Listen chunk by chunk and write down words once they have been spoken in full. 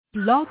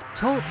Blog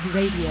Talk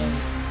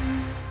Radio.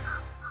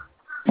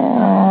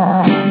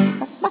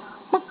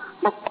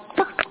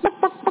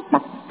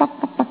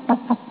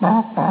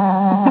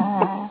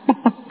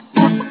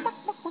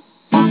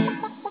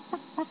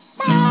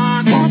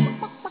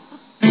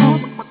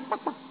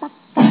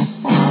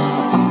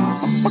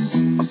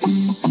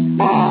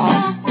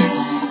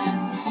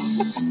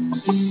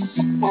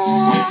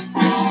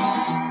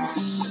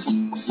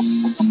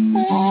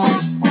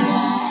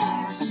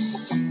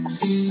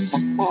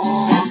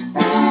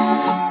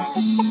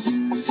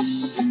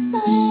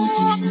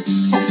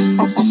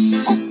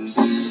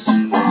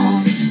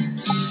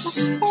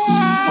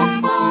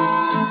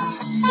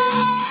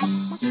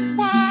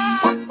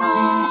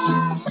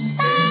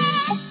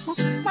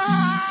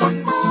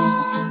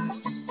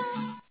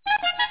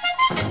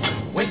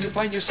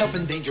 Yourself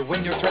in danger,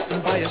 when you're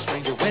threatened by a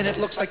stranger, when it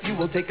looks like you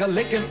will take a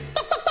licking,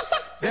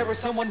 there is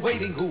someone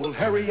waiting who will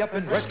hurry up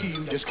and rescue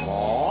you. Just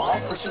call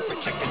for Super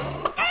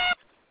Chicken.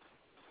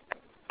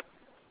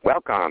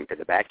 Welcome to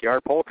the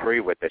Backyard Poultry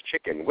with the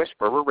Chicken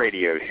Whisperer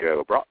radio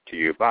show, brought to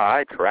you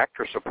by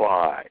Tractor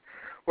Supply,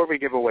 where we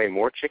give away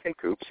more chicken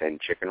coops and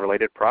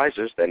chicken-related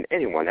prizes than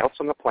anyone else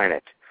on the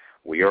planet.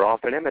 We are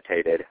often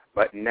imitated,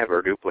 but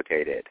never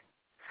duplicated.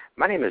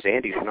 My name is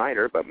Andy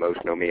Snyder, but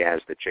most know me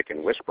as the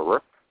Chicken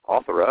Whisperer,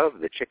 author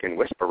of The Chicken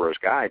Whisperer's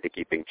Guide to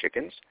Keeping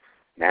Chickens,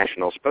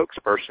 National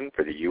Spokesperson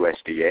for the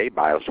USDA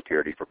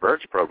Biosecurity for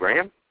Birds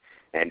program,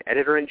 and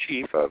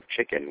editor-in-chief of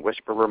Chicken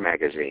Whisperer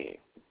magazine.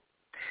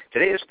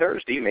 Today is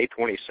Thursday, May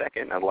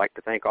 22nd. I'd like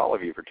to thank all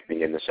of you for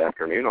tuning in this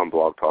afternoon on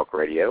Blog Talk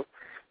Radio.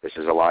 This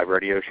is a live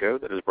radio show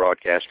that is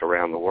broadcast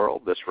around the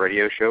world. This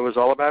radio show is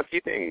all about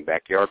keeping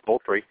backyard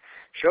poultry,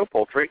 show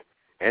poultry,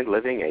 and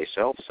living a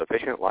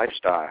self-sufficient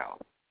lifestyle.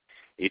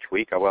 Each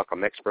week, I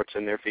welcome experts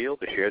in their field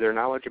to share their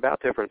knowledge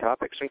about different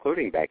topics,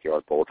 including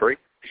backyard poultry,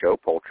 show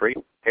poultry,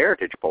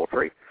 heritage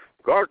poultry,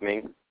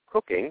 gardening,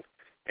 cooking,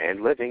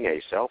 and living a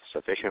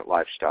self-sufficient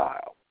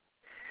lifestyle.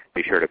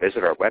 Be sure to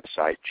visit our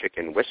website,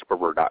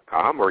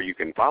 chickenwhisperer.com, where you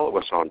can follow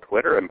us on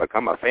Twitter and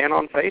become a fan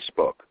on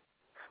Facebook.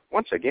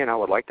 Once again, I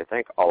would like to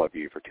thank all of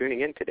you for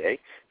tuning in today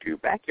to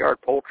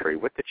Backyard Poultry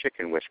with the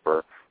Chicken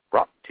Whisperer,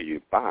 brought to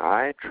you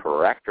by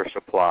Tractor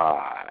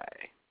Supply.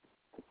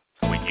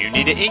 When you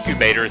need an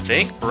incubator,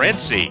 think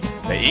Brincy,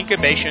 the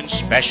incubation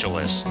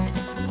specialist.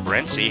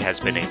 Brincy has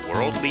been a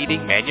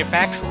world-leading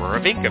manufacturer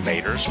of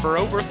incubators for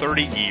over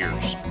 30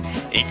 years.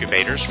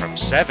 Incubators from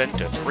 7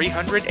 to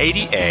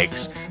 380 eggs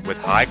with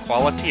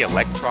high-quality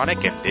electronic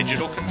and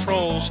digital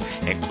controls,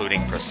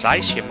 including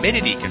precise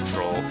humidity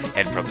control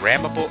and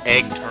programmable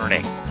egg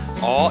turning,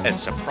 all at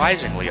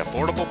surprisingly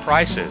affordable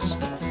prices.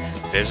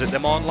 Visit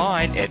them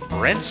online at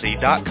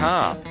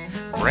Brincy.com.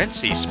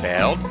 Brincy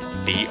spelled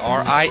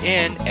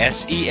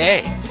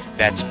B-R-I-N-S-E-A.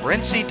 That's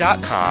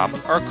Brincy.com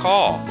or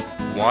call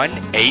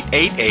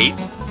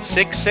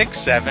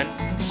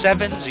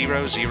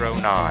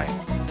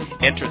 1-888-667-7009.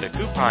 Enter the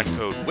coupon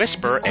code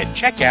WHISPER at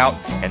checkout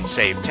and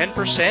save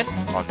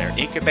 10% on their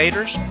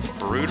incubators,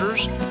 brooders,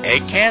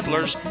 egg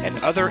candlers, and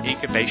other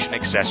incubation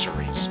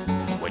accessories.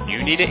 When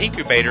you need an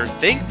incubator,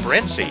 think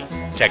Brincy.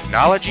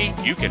 Technology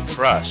you can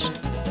trust.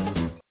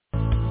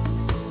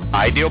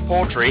 Ideal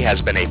Poultry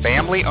has been a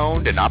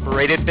family-owned and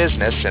operated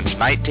business since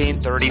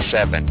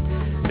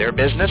 1937. Their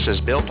business is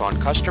built on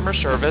customer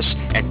service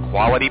and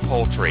quality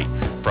poultry,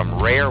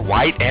 from rare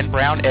white and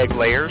brown egg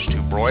layers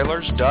to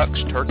broilers, ducks,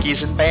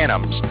 turkeys, and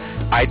bantams.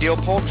 Ideal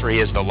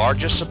Poultry is the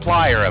largest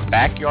supplier of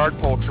backyard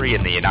poultry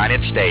in the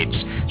United States,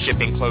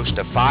 shipping close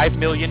to 5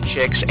 million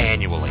chicks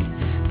annually.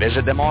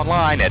 Visit them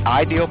online at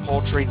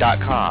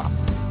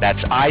idealpoultry.com. That's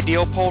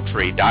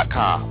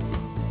idealpoultry.com.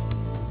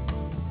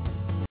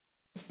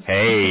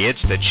 Hey,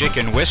 it's the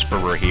Chicken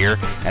Whisperer here,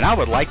 and I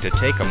would like to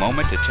take a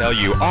moment to tell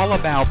you all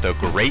about the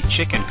great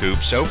chicken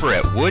coops over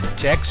at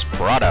Woodtex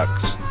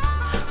Products.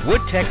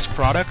 Woodtex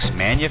Products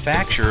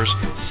manufactures,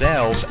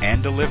 sells,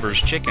 and delivers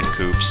chicken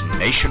coops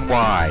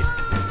nationwide.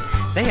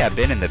 They have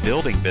been in the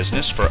building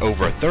business for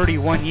over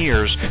 31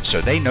 years,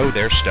 so they know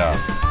their stuff.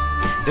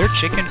 Their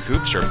chicken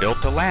coops are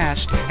built to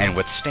last and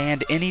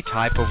withstand any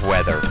type of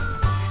weather.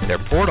 They're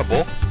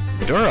portable,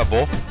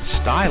 durable,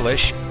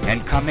 stylish,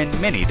 and come in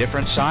many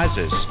different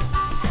sizes.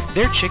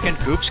 Their chicken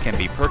coops can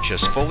be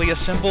purchased fully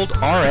assembled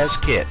or as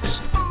kits.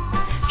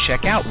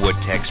 Check out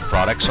Woodtex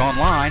Products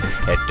online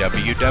at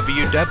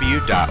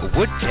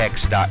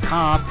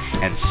www.woodtex.com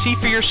and see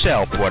for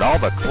yourself what all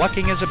the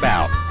clucking is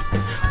about.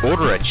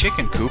 Order a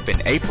chicken coop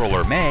in April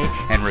or May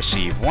and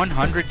receive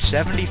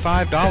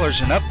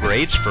 $175 in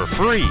upgrades for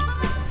free.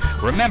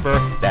 Remember,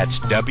 that's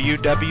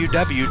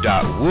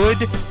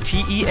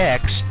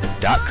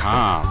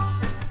www.woodtex.com.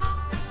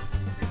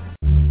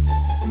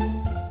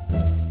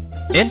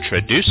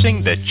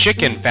 Introducing the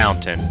Chicken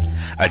Fountain,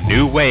 a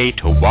new way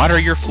to water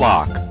your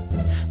flock.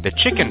 The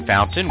Chicken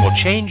Fountain will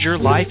change your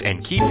life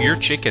and keep your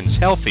chickens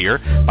healthier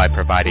by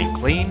providing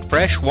clean,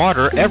 fresh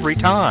water every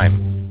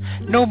time.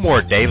 No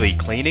more daily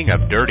cleaning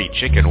of dirty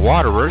chicken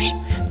waterers.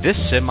 This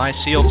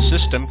semi-sealed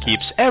system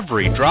keeps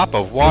every drop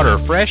of water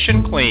fresh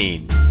and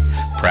clean.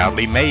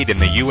 Proudly made in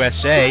the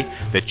USA,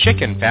 the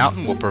Chicken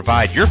Fountain will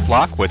provide your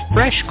flock with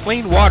fresh,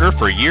 clean water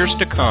for years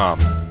to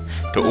come.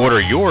 To order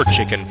your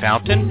Chicken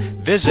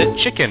Fountain, visit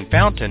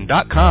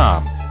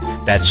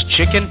chickenfountain.com. That's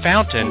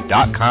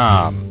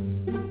chickenfountain.com.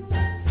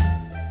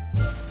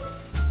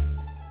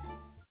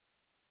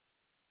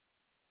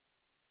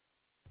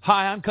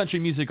 Hi, I'm country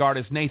music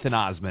artist Nathan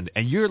Osmond,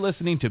 and you're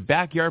listening to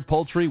Backyard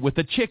Poultry with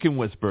the Chicken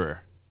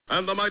Whisperer.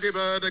 And the mighty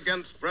bird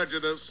against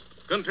prejudice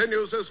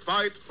continues his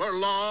fight for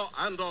law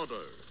and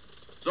order.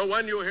 So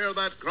when you hear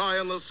that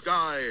cry in the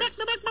sky,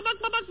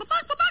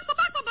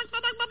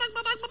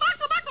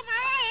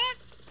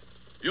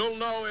 you'll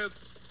know it's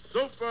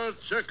Super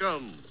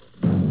Chicken.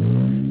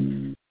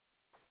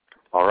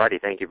 All righty,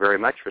 thank you very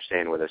much for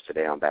staying with us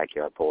today on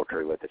Backyard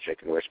Poultry with the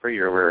Chicken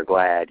Whisperer. We're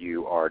glad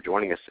you are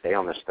joining us today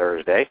on this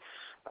Thursday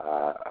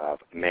of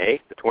May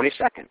the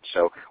 22nd.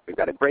 So we've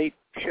got a great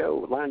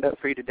show lined up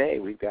for you today.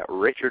 We've got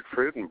Richard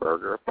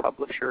Freudenberger,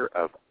 publisher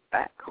of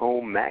Back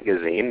Home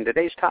Magazine.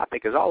 Today's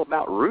topic is all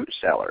about root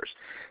cellars.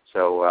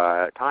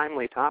 So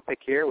timely topic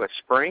here with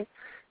spring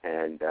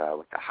and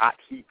with the hot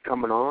heat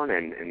coming on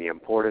and the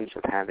importance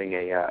of having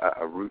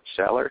a root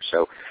cellar.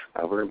 So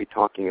we're going to be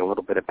talking a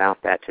little bit about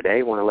that today.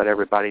 I want to let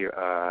everybody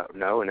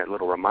know, and a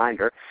little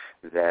reminder,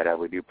 that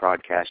we do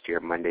broadcast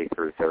here Monday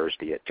through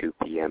Thursday at 2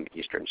 p.m.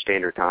 Eastern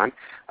Standard Time.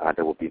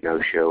 There will be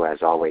no show,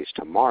 as always,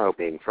 tomorrow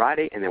being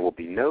Friday, and there will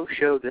be no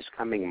show this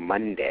coming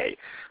Monday.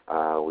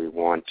 We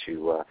want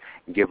to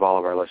give all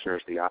of our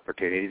listeners the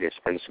opportunity to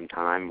spend some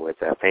time with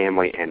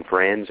family and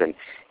friends and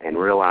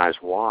realize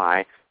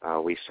why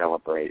we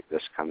celebrate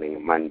this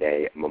coming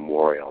Monday,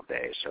 Memorial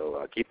Day.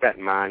 So keep that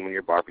in mind when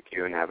you're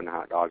barbecuing, having the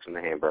hot dogs and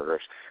the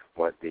hamburgers,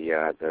 what the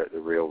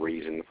real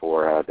reason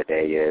for the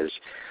day is,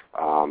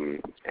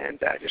 and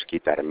just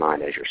keep that in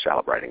mind as you're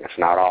celebrating. It's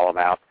not all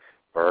about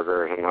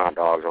burgers and hot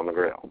dogs on the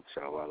grill.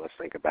 So let's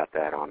think about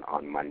that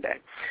on Monday.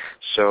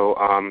 So,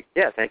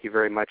 thank you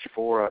very much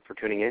for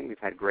tuning in. We've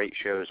had great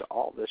shows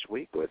all this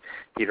week with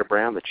Peter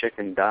Brown, the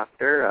Chicken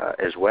Doctor,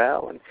 as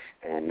well,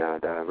 and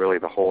really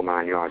the whole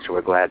 9 yards. So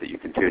we're glad that you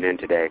can tune in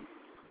today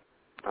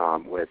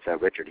with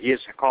Richard. He has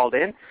called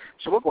in,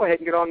 so we'll go ahead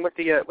and get on with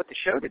the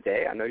show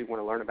today. I know you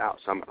want to learn about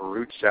some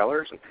root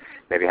cellars and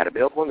maybe how to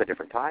build one, the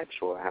different types,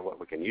 or what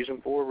we can use them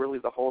for, really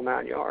the whole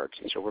 9 yards.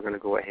 And so we're going to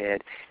go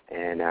ahead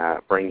and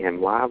bring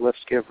him live. Let's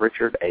give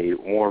Richard a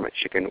warm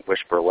Chicken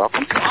Whisperer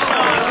welcome.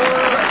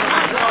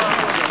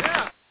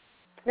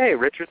 Hey,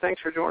 Richard,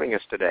 thanks for joining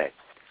us today.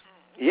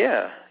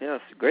 Yeah,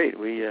 it's great.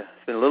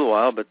 It's been a little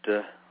while, but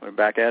we're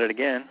back at it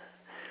again.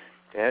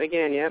 And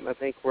again, I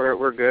think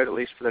we're good, at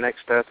least for the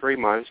next 3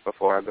 months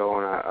before I go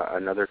on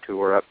another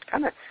tour up,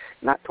 kind of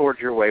not towards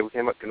your way. We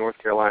came up to North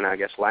Carolina, I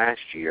guess,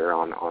 last year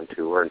on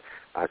tour, and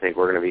I think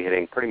we're going to be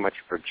hitting pretty much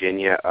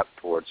Virginia up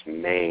towards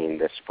Maine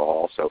this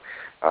fall. So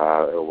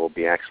we'll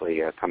be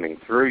actually coming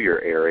through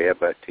your area,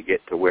 but to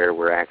get to where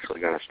we're actually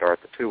going to start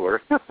the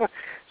tour.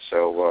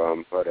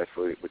 So, but if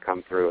we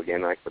come through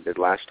again like we did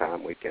last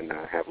time, we can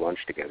have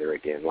lunch together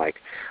again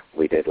like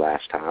we did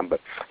last time.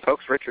 But,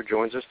 folks, Richard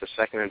joins us the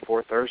second and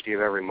fourth Thursday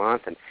of every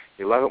month, and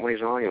you love it when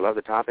he's on. You love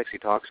the topics he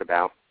talks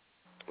about,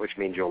 which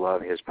means you'll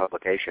love his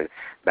publication,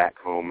 Back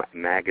Home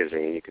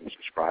Magazine. You can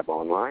subscribe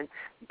online,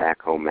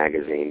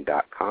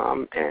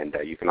 backhomemagazine.com, and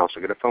you can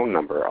also get a phone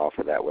number off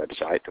of that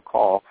website to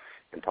call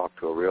and talk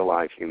to a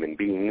real-life human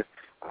being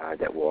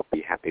that will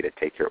be happy to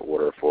take your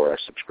order for a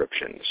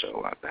subscription.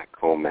 So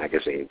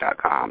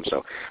backhomemagazine.com.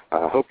 So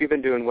I hope you've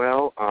been doing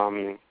well,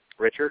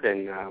 Richard,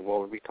 and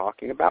we'll be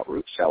talking about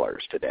root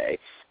cellars today.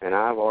 And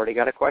I've already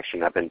got a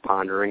question. I've been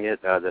pondering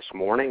it this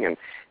morning and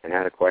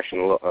had a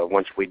question.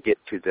 Once we get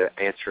to the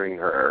answering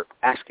or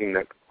asking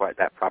that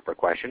proper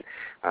question,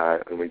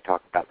 and we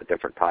talk about the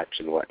different types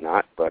and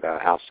whatnot, but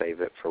I'll save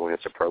it for when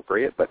it's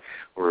appropriate. But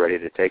we're ready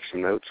to take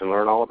some notes and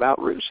learn all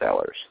about root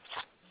cellars.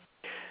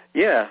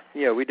 Yeah,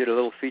 we did a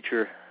little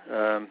feature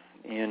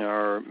in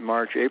our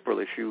March-April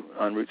issue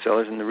on root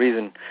cellars, and the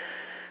reason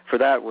for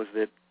that was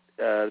that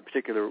the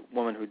particular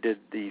woman who did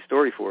the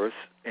story for us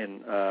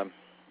in, I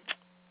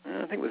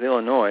think it was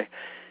Illinois,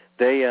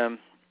 they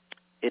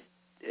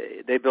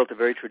built a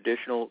very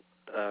traditional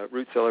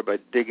root cellar by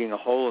digging a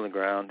hole in the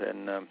ground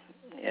and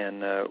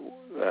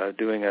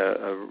doing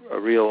a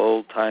real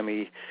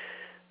old-timey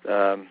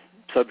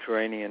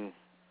subterranean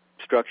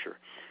structure.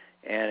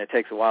 And it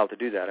takes a while to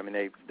do that. I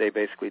mean, they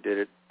basically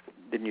didn't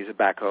use a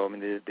backhoe. I mean,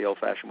 they did it the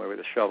old-fashioned way with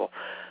a shovel.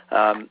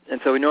 And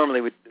so we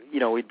normally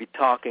we'd be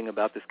talking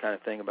about this kind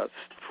of thing, about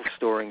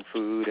storing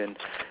food and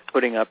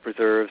putting up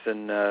preserves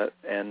and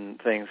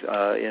things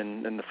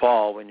in the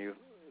fall when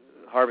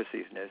harvest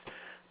season is.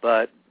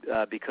 But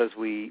because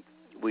we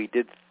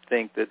did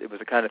think that it was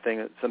the kind of thing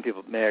that some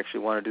people may actually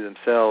want to do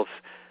themselves,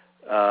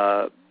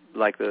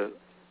 like the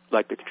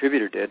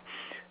contributor did,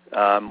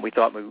 we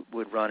thought we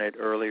would run it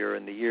earlier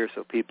in the year,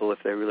 so people, if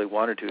they really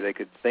wanted to, they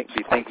could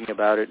be thinking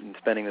about it and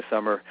spending the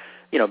summer,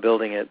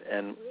 building it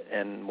and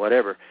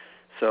whatever.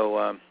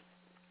 So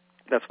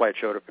that's why it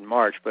showed up in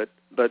March. But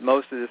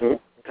most of this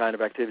kind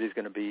of activity is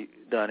going to be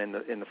done in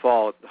the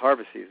fall, at the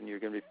harvest season. You're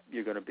going to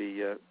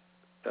be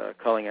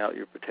culling out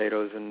your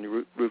potatoes and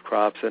root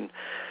crops and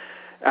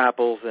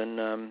apples and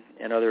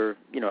other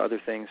other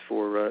things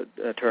for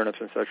turnips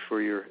and such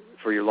for your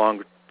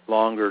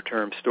longer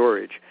term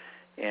storage,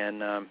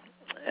 and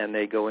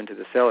they go into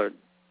the cellar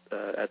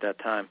at that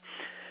time.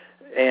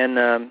 And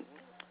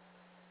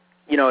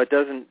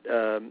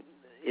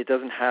it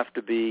doesn't have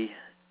to be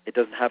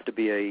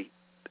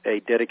a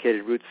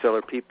dedicated root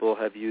cellar. People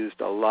have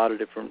used a lot of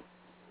different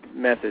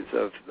methods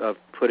of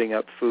putting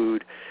up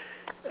food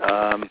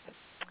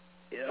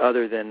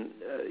other than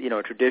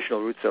a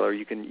traditional root cellar.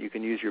 You can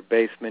use your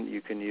basement.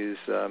 You can use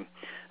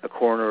a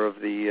corner of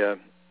a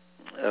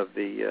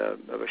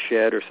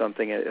shed or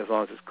something, as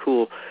long as it's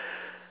cool.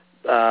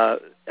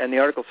 And the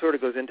article sort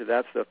of goes into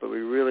that stuff, but we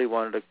really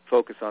wanted to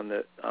focus on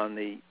the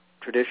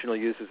traditional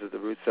uses of the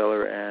root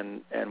cellar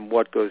and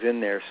what goes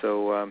in there.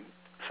 So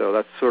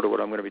that's sort of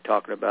what I'm going to be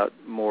talking about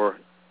more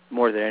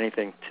than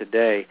anything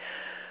today.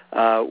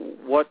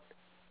 What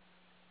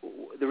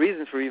the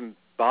reasons for even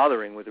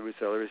bothering with the root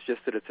cellar is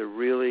just that it's a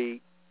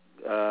really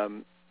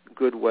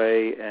good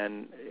way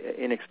and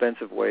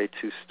inexpensive way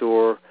to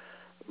store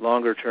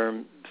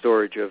longer-term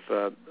storage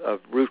of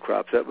root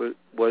crops. That was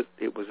what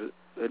it was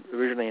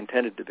originally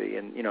intended to be,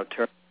 and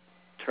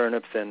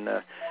turnips and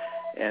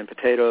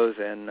potatoes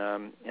and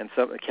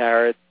some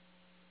carrots.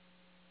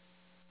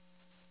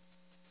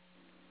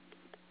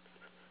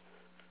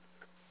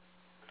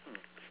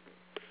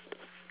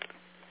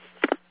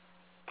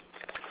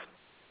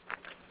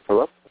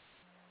 Hello?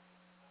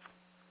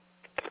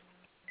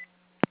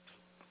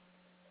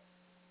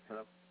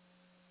 Hello?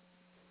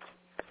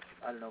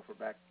 I don't know if we're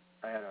back.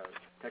 I had a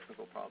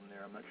technical problem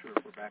there. I'm not sure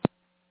if we're back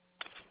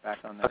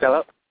on that. Okay,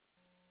 hello?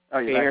 Oh,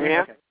 can you hear me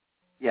now? Okay.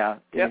 Yeah.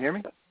 Can you hear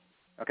me?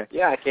 Okay.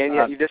 Yeah, I can.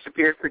 Yeah, you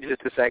disappeared for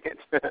just a second.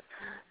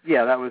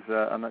 Yeah, that was.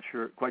 I'm not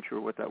quite sure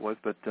what that was,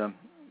 but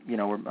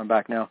I'm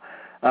back now.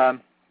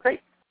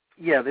 Great.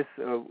 Yeah, these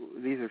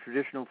are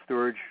traditional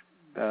storage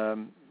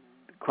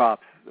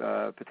crops: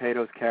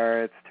 potatoes,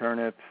 carrots,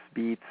 turnips,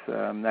 beets,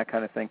 that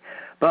kind of thing.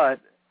 But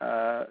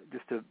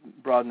just to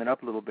broaden it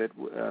up a little bit,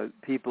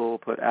 people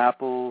put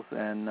apples,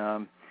 and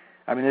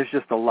there's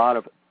just a lot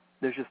of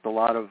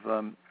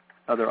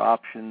other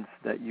options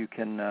that you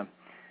can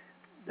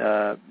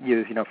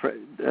use.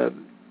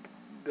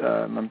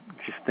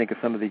 Just think of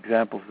some of the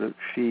examples that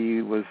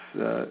she was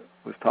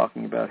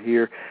talking about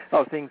here.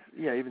 Oh,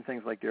 even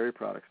things like dairy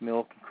products,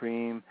 milk and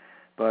cream,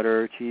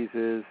 butter,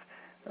 cheeses,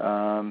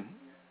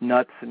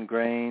 nuts and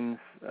grains,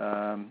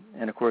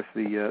 and of course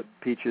the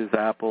peaches,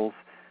 apples,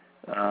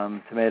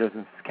 tomatoes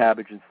and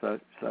cabbage and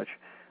such,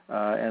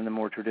 and the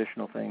more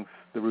traditional things,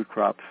 the root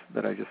crops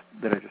that I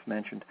just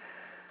mentioned.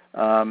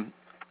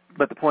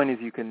 But the point is,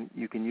 you can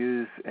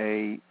use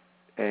a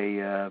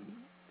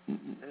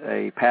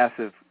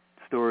passive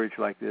storage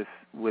like this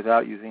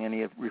without using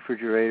any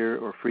refrigerator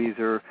or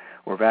freezer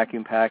or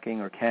vacuum packing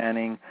or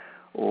canning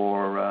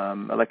or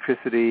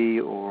electricity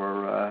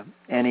or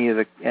any of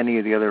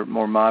the other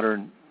more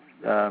modern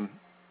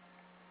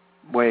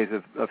ways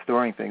of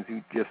storing things.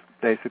 You just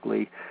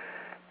basically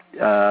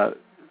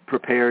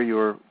prepare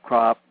your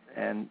crop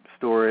and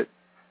store it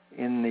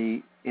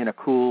in a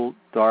cool,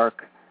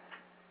 dark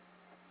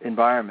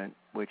environment,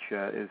 which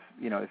is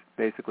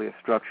basically a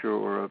structure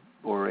or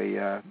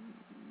a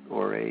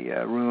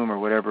room or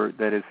whatever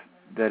that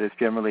is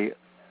generally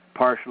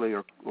partially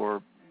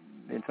or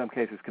in some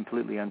cases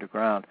completely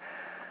underground.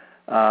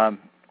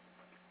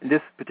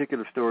 This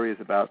particular story is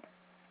about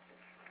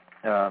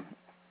a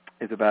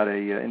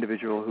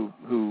individual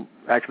who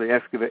actually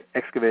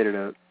excavated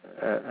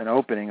an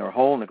opening or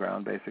hole in the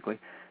ground, basically.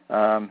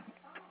 Let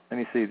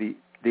me see,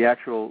 the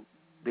actual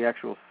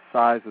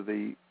size of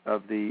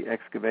the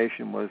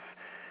excavation was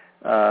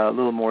a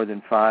little more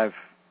than 5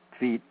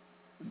 feet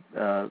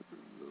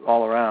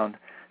all around,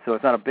 so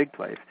it's not a big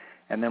place.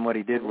 And then what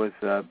he did was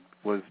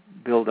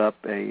build up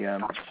a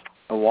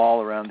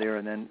wall around there,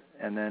 and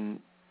then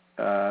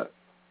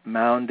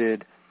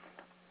mounded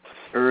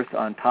earth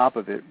on top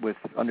of it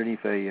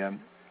underneath a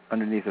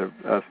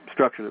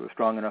structure that was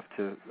strong enough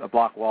a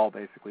block wall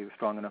basically was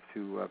strong enough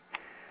to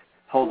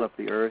hold up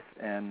the earth,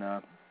 and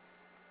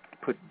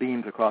put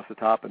beams across the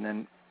top, and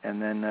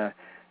then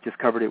just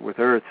covered it with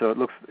earth. So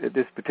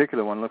this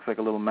particular one looks like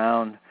a little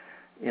mound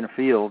in a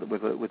field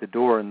with a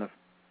door in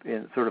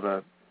sort of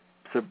a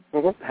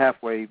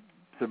halfway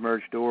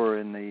submerged door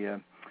in the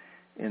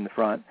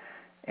front,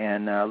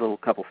 and a little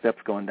couple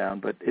steps going down.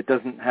 But it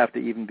doesn't have to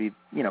even be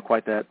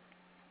quite that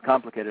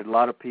complicated. A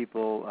lot of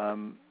people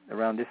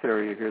around this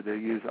area here, they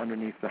use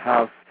underneath the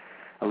house.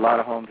 A lot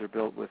of homes are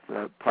built with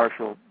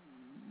partial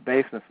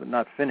basements, but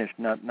not finished,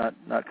 not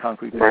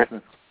concrete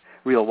basements,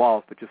 real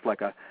walls, but just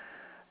like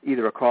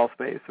either a crawl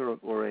space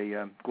or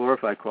a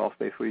glorified crawl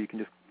space where you can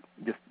just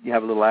you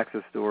have a little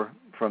access door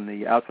from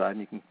the outside, and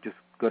you can just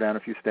go down a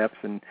few steps,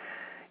 and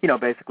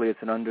basically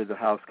it's an under the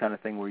house kind of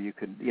thing where you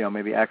could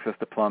maybe access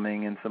the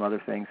plumbing and some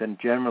other things, and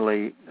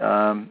generally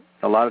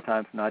a lot of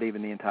times not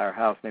even the entire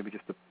house, maybe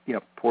just a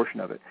portion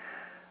of it.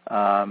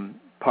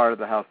 Part of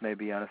the house may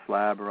be on a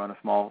slab or on a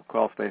small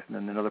crawl space, and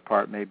then another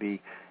part may be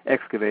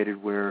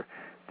excavated where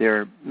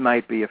there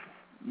might be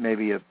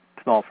maybe a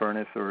small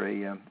furnace or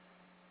a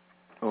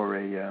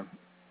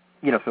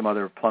some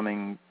other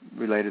plumbing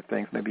related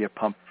things, maybe a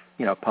pump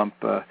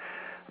or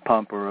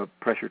a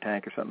pressure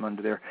tank or something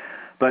under there.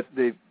 But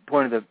the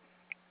point of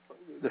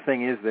the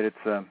thing is that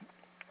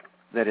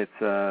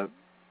it's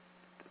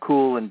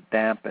cool and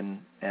damp and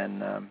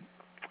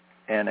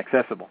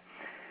accessible.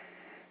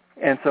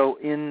 And so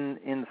in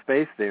the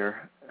space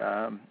there,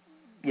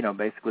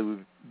 basically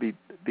we'd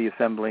be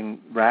assembling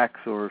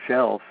racks or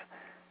shelves,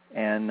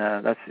 and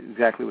that's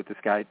exactly what this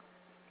guy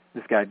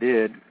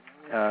did.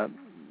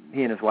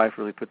 He and his wife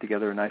really put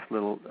together a nice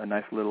little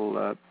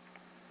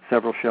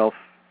several shelf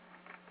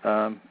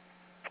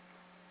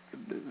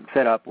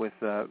set up with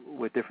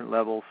different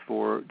levels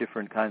for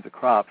different kinds of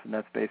crops, and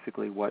that's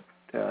basically what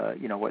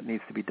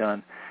needs to be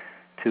done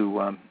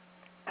to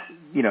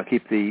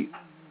keep the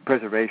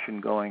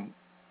preservation going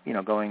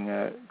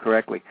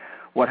correctly.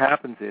 What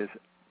happens is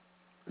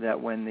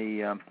that when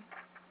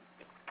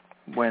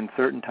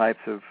certain types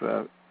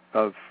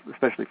of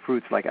especially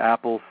fruits like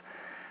apples,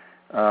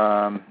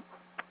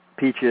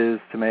 peaches,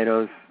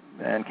 tomatoes,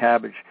 and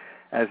cabbage,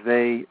 as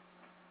they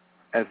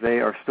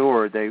are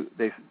stored,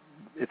 it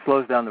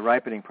slows down the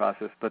ripening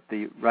process, but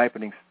the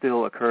ripening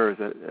still occurs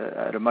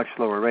at a much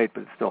slower rate,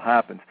 but it still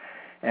happens.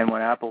 And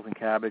when apples and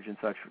cabbage and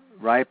such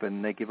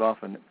ripen, they give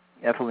off an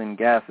ethylene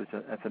gas. It's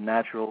a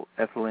natural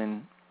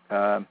ethylene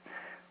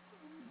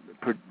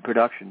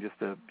production,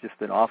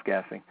 just an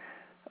off-gassing.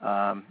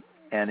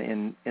 And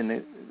in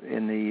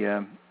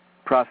the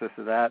process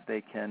of that,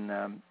 they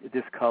can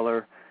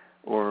discolor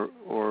or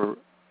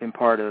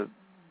impart a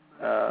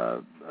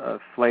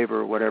flavor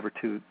or whatever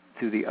to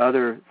the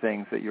other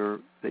things that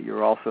you're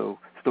also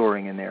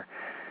storing in there.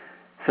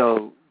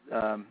 So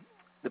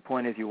the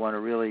point is, you want to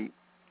really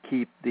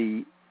keep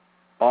the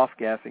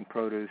off-gassing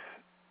produce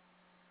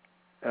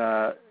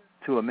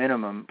to a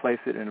minimum. Place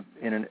it in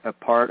a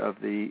part of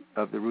the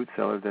root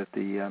cellar that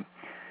the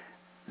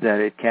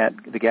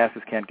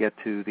gases can't get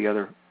to the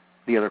other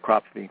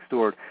crops being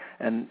stored.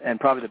 And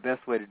probably the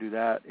best way to do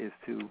that is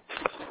to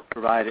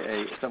provide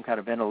some kind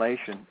of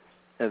ventilation,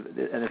 and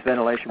this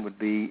ventilation would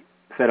be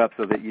set up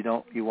so that you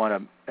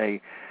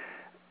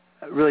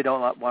really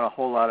don't want a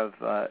whole lot of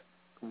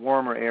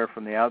warmer air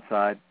from the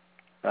outside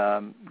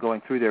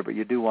going through there, but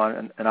you do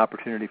want an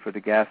opportunity for the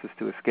gases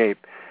to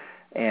escape.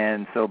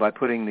 And so by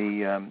putting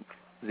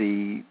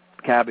the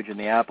cabbage and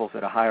the apples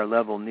at a higher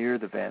level near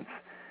the vents,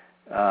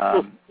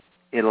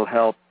 it'll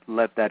help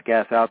let that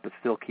gas out, but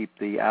still keep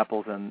the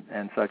apples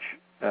and such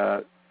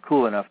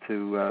cool enough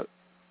to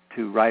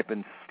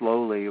ripen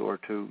slowly, or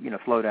to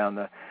slow down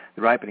the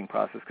ripening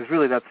process. Because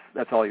really,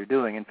 that's all you're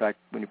doing. In fact,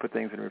 when you put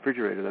things in a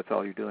refrigerator, that's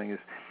all you're doing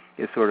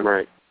is sort of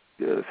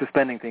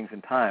suspending things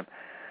in time.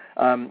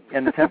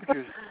 And the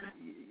temperatures,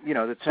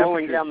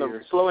 slowing down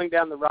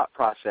the rot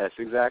process.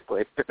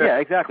 Exactly. Yeah,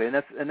 exactly. And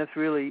that's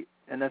really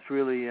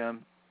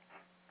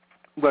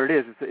what it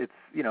is. It's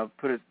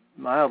put it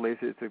mildly,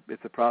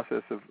 it's a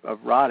process of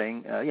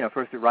rotting.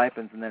 First it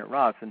ripens and then it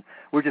rots, and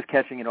we're just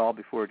catching it all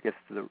before it gets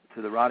to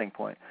the rotting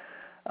point.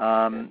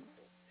 And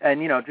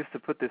just to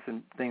put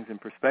things in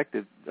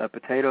perspective,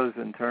 potatoes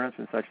and turnips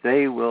and such,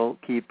 they will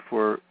keep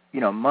for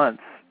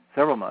months,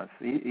 several months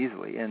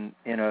easily in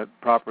a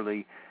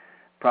properly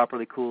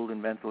cooled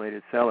and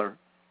ventilated cellar.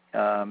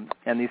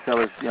 And these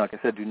cellars, like I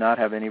said, do not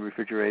have any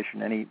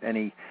refrigeration,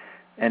 any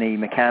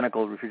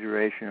mechanical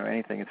refrigeration or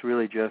anything. It's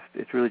really just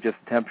the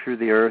temperature of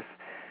the earth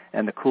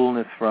and the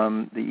coolness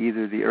from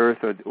either the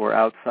earth or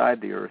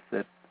outside the earth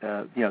that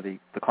the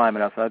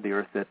climate outside the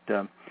earth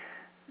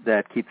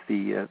that keeps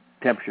the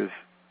temperatures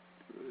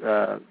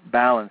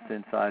balanced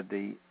inside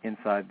the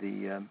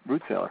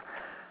root cellar.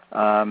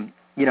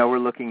 We're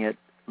looking at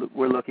let's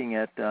look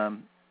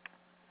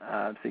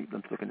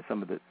into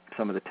some of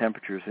the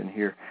temperatures in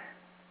here.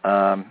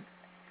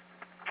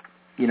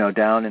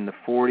 Down in the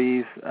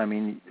 40s. I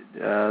mean,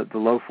 the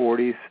low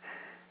 40s.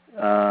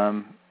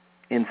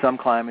 In some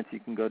climates, you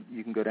can go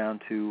down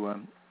to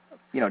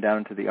down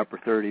into the upper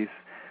 30s.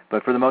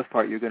 But for the most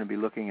part, you're going to be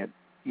looking at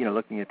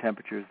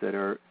temperatures that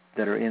are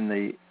in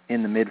the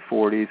mid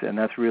 40s, and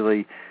that's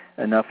really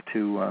enough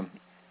to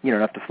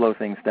slow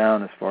things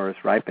down as far as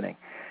ripening.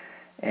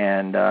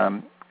 And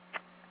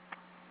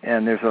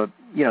there's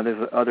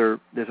other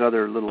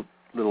little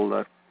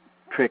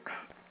tricks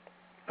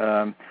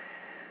to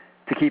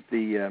keep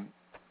this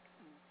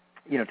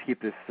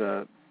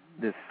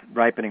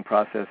ripening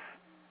process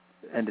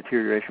and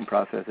deterioration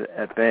process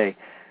at bay.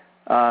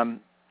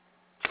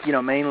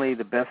 Mainly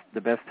the best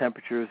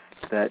temperatures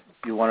that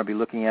you want to be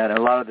looking at, and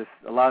a lot of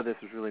this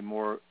is really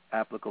more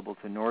applicable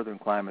to northern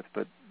climates,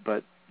 but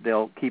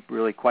they'll keep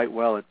really quite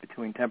well at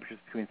temperatures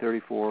between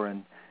 34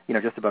 and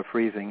just about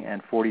freezing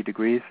and 40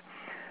 degrees.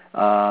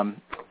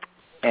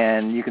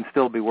 And you can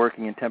still be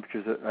working in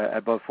temperatures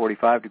above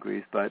 45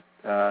 degrees, but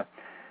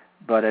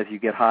as you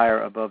get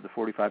higher above the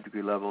 45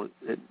 degree level,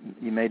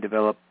 you may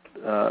develop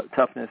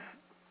toughness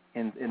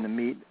in the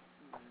meat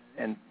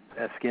and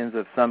skins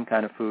of some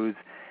kind of foods,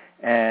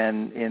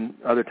 and in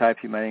other types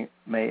you may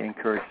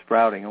encourage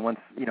sprouting. And once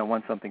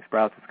something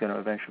sprouts, it's going to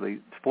eventually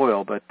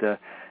spoil. But the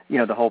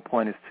whole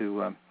point is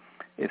to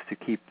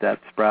keep that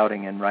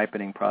sprouting and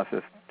ripening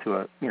process to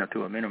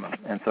a minimum.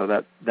 And so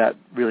that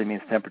really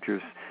means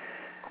temperatures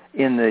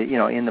in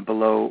the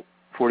below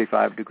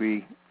 45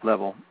 degree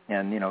level,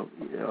 and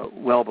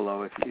well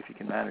below if you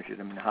can manage it.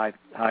 I mean,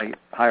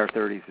 higher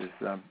 30s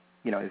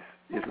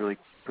is really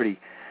pretty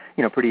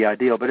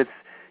ideal. But it's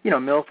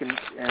milk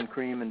and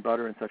cream and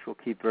butter and such will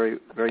keep very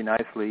very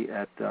nicely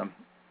at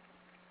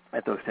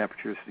those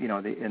temperatures,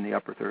 in the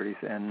upper 30s.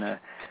 And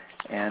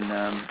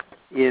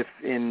if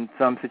in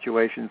some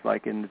situations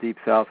like in the deep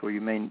south where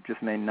you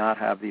may not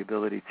have the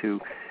ability to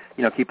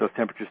keep those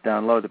temperatures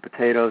down low, the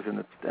potatoes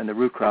and the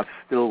root crops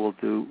still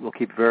will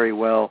keep very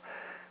well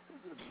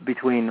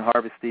between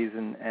harvest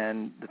season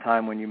and the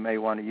time when you may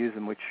want to use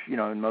them, which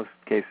in most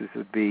cases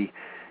would be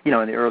in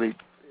the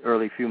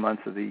early few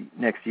months of the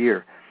next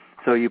year.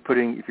 So if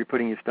you're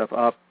putting your stuff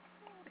up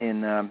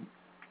in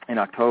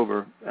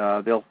October,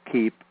 they'll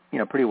keep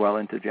pretty well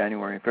into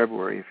January and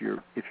February if you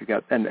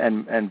got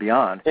and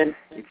beyond. And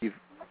if you've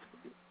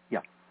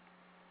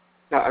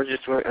No, I was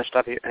just going to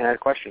stop you and add a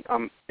question.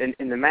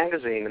 In the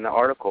magazine, in the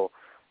article,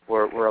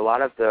 were a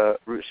lot of the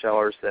root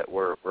cellars that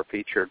were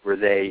featured, were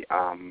they,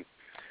 I'm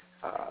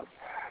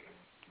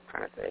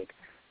trying to think,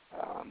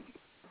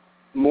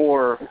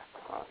 more,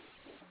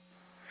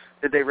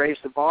 did they raise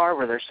the bar?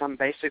 Were there some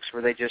basics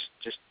where they just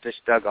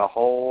dug a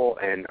hole,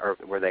 or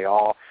were they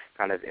all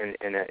kind of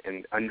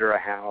in under a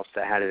house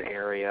that had an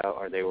area,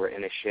 or they were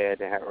in a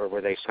shed, or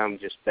were they some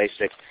just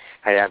basic,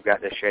 hey, I've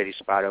got this shady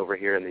spot over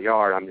here in the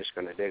yard, I'm just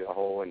going to dig a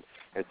hole and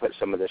put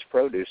some of this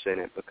produce in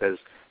it? Because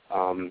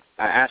I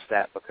asked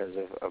that because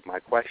of my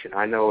question.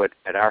 I know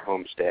at our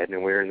homestead,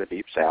 and we're in the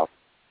deep south,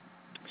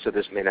 so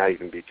this may not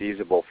even be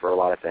feasible for a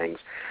lot of things,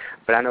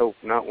 but I know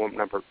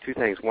two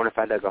things. One, if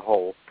I dug a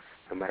hole,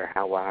 no matter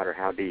how wide or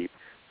how deep,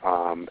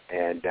 and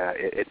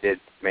it did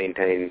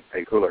maintain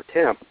a cooler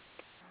temp,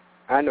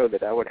 I know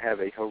that I would have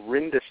a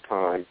horrendous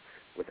time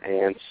with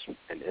ants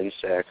and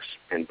insects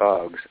and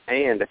bugs,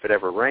 and if it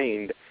ever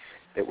rained,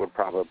 it would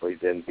probably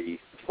then be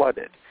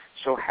flooded.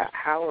 So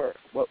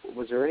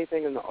was there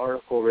anything in the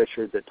article,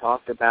 Richard, that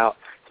talked about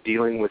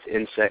dealing with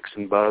insects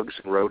and bugs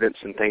and rodents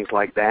and things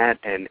like that,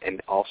 and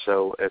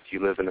also if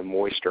you live in a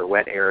moist or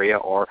wet area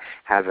or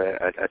have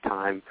a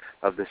time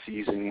of the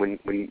season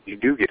when you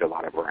do get a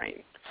lot of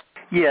rain?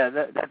 Yeah,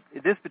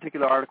 this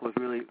particular article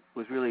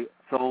was really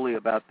solely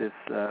about this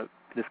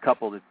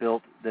couple that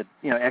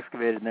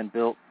excavated and then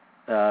built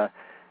a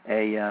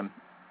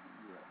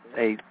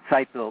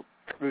site-built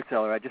root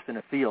cellar just in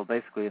a field,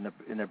 basically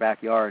in their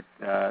backyard.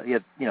 He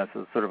had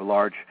so sort of a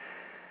large,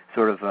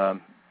 sort of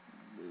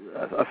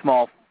a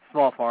small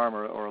farm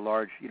or a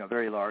large,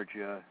 very large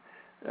yard.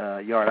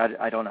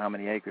 I don't know how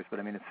many acres, but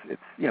I mean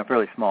it's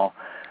fairly small.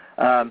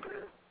 And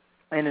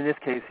in this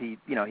case, he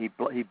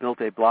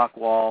built a block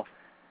wall,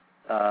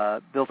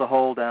 built a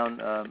hole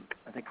down,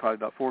 I think probably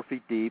about 4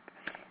 feet deep,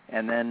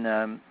 and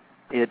then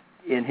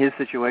in his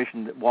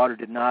situation, the water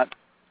did not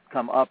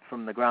come up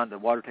from the ground. The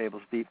water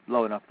table's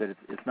low enough that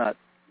it's not,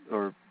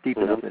 or deep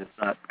enough that it's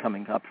not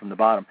coming up from the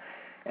bottom.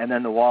 And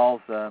then the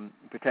walls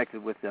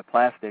protected with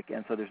plastic,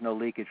 and so there's no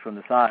leakage from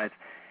the sides.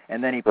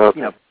 And then he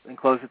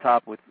enclosed the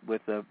top with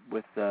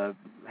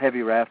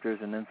heavy rafters,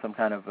 and then some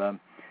kind of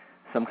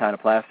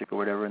plastic or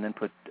whatever, and then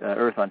put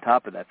earth on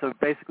top of that. So it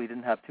basically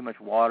didn't have too much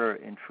water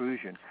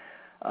intrusion.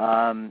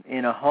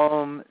 In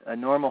a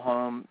normal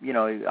home,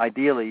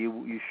 ideally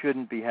you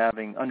shouldn't be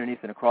having,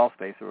 underneath in a crawl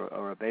space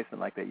or a basement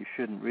like that, you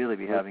shouldn't really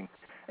be having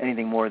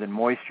anything more than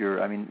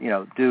moisture. I mean,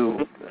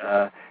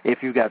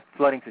 if you've got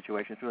flooding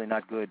situations, it's really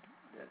not good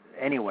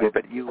anyway,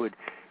 but you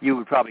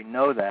would probably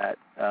know that.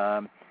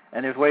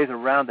 And there's ways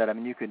around that. I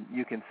mean, you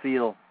can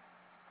seal,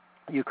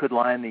 you could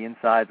line the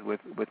insides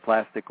with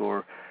plastic,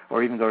 or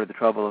even go to the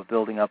trouble of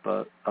building up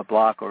a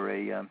block or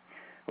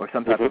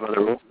some type of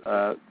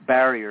other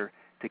barrier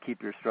to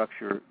keep your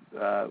structure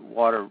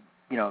water,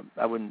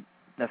 I wouldn't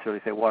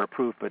necessarily say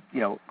waterproof, but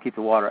keep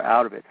the water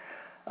out of it.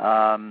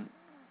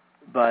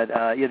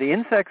 The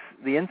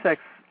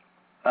insects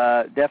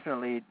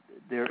definitely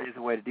there is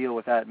a way to deal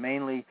with that.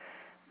 Mainly,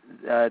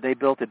 they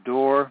built a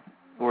door,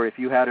 or if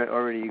you had an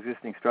already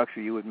existing structure,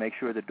 you would make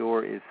sure the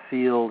door is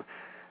sealed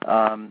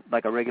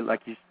like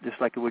just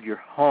like you would your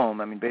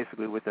home. I mean,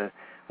 basically with a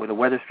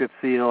weather strip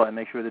seal, and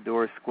make sure the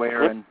door is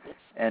square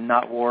and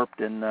not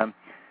warped, and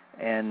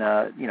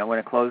when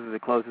it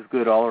closes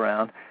good all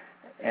around,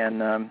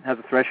 and has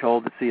a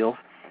threshold that seals.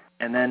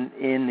 And then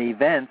in the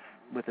vents,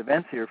 with the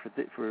vents here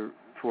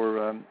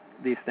for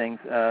these things,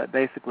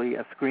 basically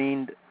a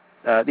screened.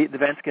 The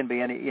vents can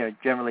be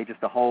generally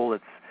just a hole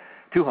that's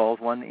 2 holes,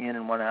 one in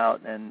and one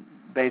out, and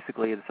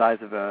basically the size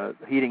of a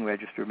heating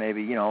register,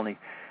 maybe only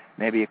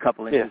maybe a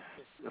couple inches,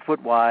 a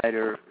foot wide,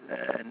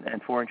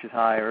 and 4 inches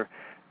high, or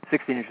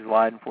 16 inches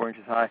wide and 4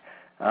 inches high,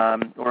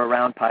 or a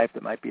round pipe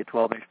that might be a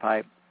 12-inch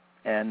pipe.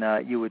 And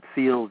you would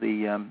seal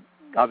the,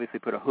 obviously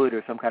put a hood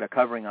or some kind of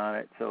covering on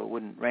it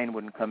so rain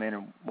wouldn't come in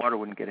and water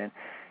wouldn't get in.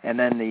 And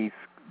then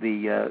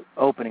the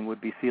opening would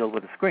be sealed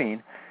with a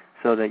screen,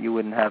 so that you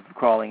wouldn't have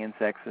crawling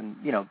insects and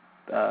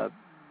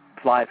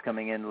flies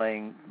coming in,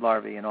 laying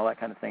larvae and all that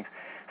kind of things.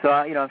 So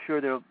I'm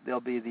sure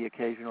there'll be the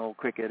occasional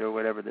cricket or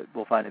whatever that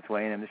will find its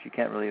way in them. You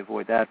can't really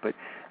avoid that, but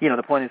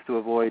the point is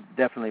to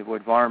definitely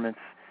avoid varmints,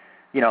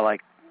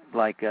 like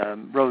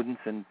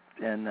rodents and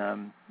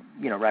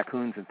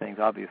raccoons and things.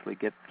 Obviously,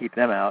 keep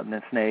them out, and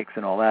then snakes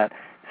and all that.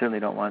 Certainly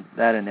don't want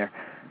that in there,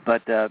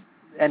 but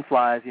and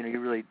flies. You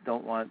really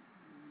don't want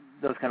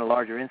those kind of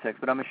larger insects.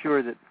 But I am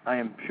sure that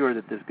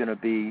there's going to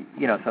be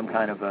some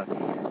kind of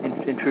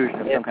intrusion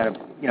of some kind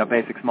of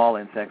basic small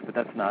insects. But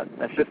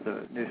that's just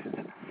a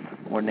nuisance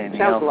more than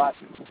anything else.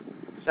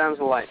 Sounds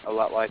a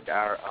lot like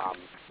our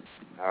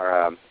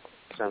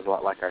sounds a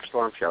lot like our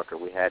storm shelter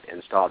we had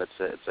installed.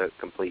 It's a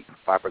complete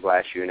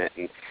fiberglass unit,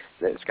 and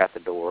it's got the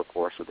door, of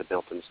course, with the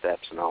built-in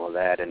steps and all of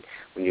that. And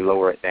when you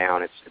lower it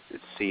down, it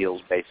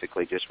seals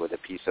basically just with a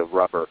piece of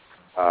rubber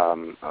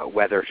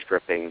weather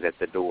stripping that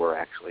the door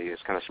actually is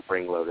kind of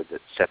spring-loaded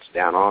that sets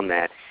down on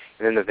that.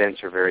 And then the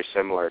vents are very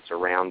similar. It's a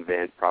round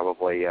vent,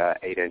 probably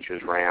 8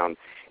 inches round,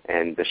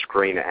 and the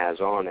screen it has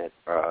on it,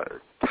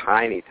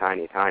 tiny.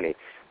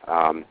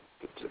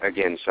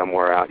 Again,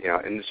 somewhere out,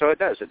 and so it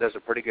does a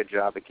pretty good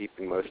job of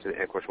keeping most of it.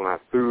 And of course, we'll have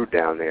food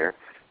down there,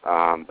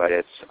 but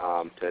it's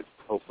to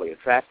hopefully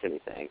attract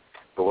anything.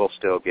 But we'll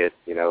still get,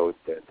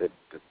 the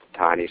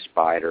tiny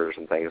spiders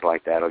and things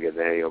like that. We'll get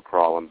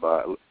crawling,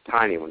 but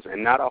tiny ones,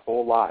 and not a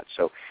whole lot.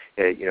 So,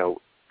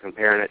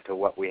 comparing it to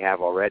what we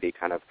have already,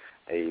 kind of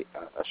a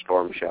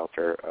storm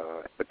shelter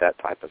with that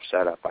type of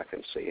setup, I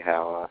can see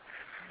how.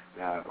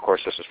 Of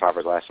course, this is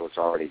fiberglass, so it's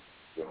already,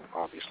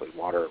 obviously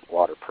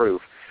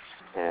waterproof.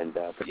 And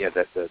but yeah,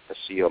 the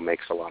seal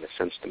makes a lot of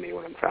sense to me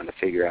when I'm trying to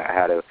figure out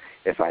how to,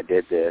 if I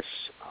did this,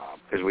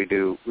 because we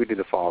do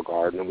the fall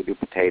garden, and we do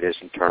potatoes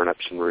and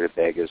turnips and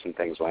rutabagas and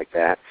things like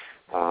that,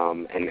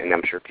 and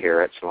I'm sure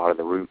carrots and a lot of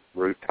the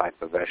root type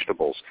of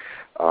vegetables,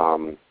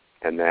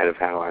 and that of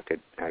how I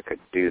could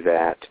do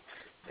that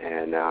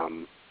and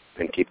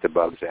keep the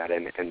bugs out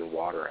and the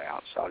water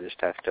out. So I'll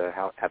just have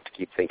to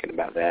keep thinking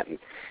about that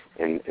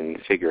and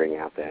figuring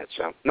out that.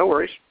 So no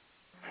worries.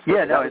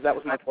 Yeah, that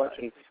was my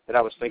question that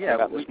I was thinking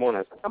about this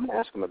morning. I'm going to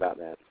ask him about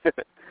that.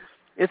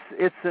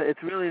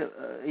 It's really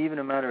even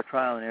a matter of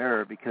trial and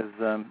error, because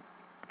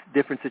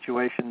different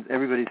situations,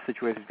 everybody's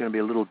situation is going to be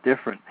a little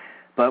different.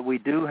 But we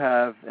do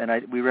have, and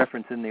we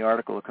reference in the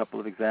article a couple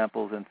of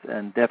examples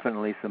and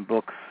definitely some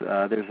books.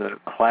 There's a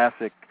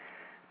classic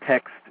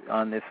text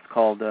on this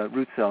called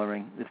Root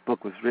Cellaring. This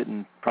book was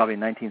written probably in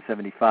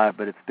 1975,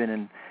 but it's been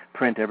in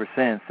print ever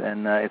since,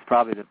 and it's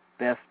probably the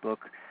best book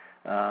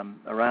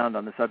around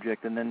on the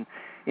subject. And then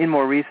in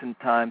more recent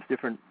times,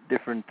 different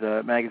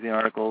magazine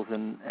articles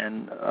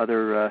and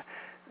other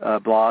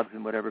blogs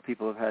and whatever,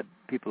 people have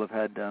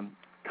had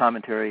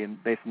commentary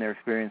and based on their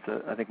experience.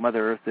 I think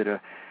Mother Earth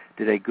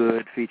did a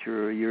good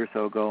feature a year or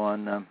so ago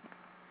on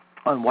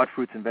what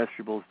fruits and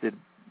vegetables did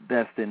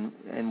best in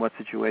what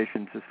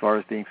situations as far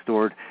as being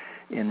stored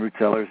in root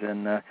cellars.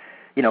 And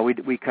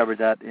we covered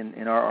that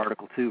in our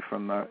article too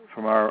from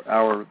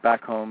our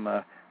back home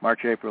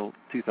March-April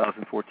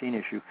 2014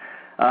 issue.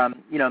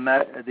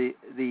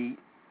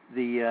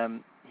 The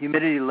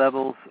humidity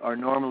levels are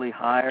normally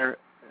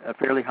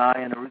fairly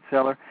high in a root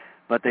cellar,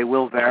 but they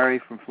will vary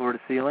from floor to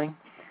ceiling,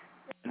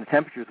 and the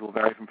temperatures will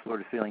vary from floor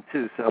to ceiling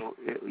too. So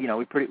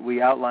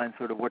we outline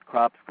sort of what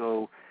crops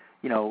go.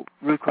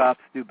 Root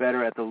crops do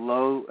better at the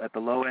low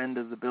end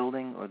of the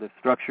building or the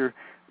structure,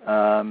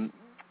 and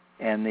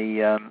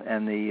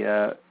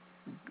the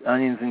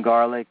onions and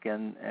garlic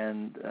and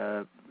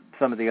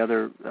some of the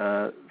other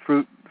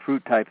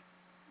fruit type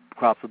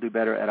crops will do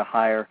better at a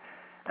higher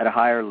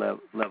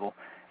level.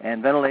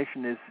 And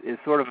ventilation is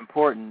sort of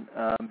important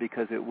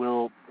because it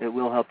will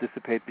help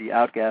dissipate the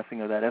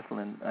outgassing of that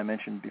ethylene I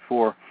mentioned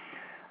before.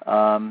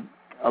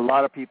 A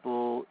lot of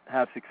people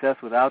have success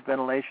without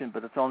ventilation,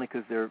 but it's only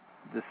because the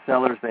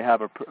cellars they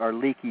have are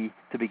leaky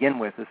to begin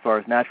with, as far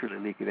as naturally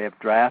leaky. They have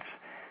drafts,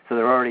 so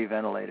they're already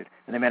ventilated,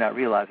 and they may not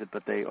realize it,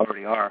 but they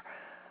already are.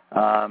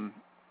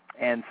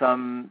 And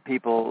some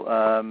people,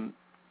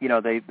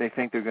 they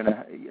think they're going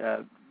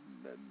to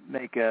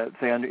make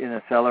say in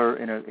a cellar,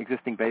 in an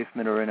existing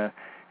basement, or in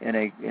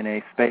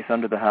a space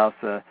under the house,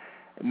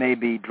 may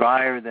be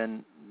drier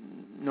than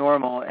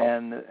normal,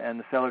 and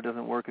the cellar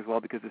doesn't work as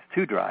well because it's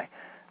too dry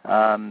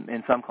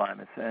in some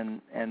climates.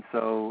 And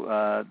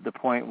so the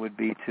point would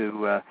be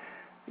to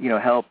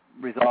help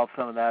resolve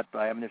some of that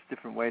by, there's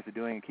different ways of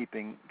doing it,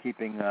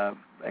 keeping a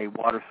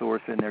water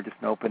source in there, just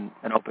an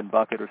open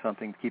bucket or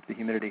something to keep the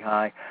humidity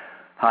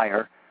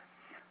higher,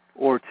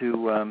 or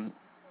to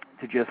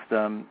just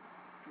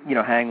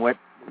hang wet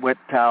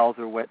towels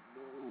or wet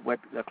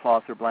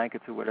cloths or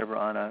blankets or whatever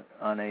on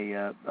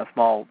a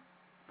small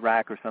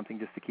rack or something,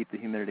 just to keep the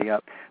humidity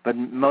up. But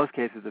in most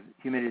cases, the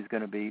humidity is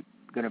going to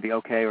be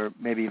okay, or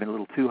maybe even a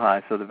little too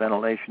high, so the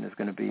ventilation is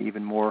going to be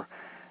even more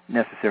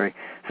necessary.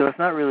 So it's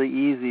not really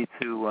easy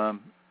to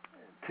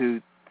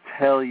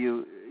tell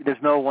you,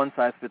 there's no one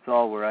size fits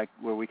all where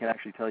we can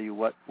actually tell you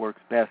what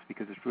works best,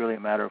 because it's really a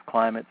matter of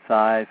climate,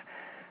 size,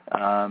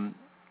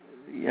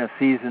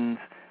 seasons,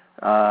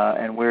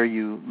 and where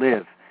you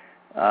live.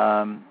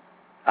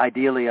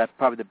 Ideally,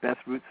 probably the best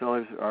root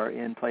cellars are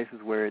in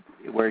places where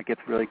it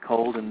gets really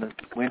cold in the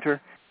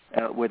winter,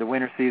 where the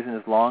winter season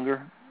is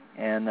longer,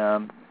 and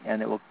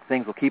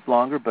things will keep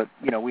longer. But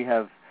we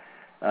have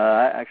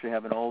I actually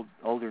have an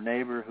older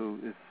neighbor who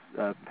is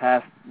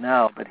passed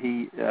now, but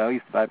I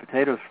used to buy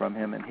potatoes from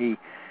him, and he'd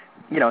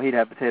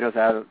have potatoes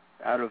out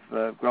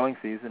of growing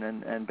season,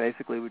 and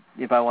basically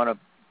if I want a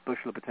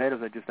bushel of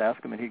potatoes, I'd just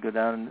ask him, and he'd go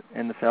down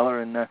in the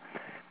cellar and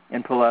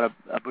pull out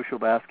a bushel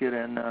basket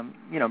and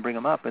bring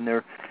them up, and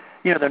they're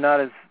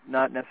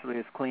not necessarily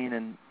as clean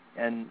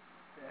and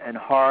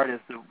hard as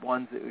the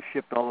ones that were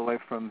shipped all the way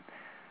from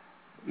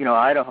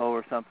Idaho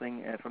or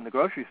something from the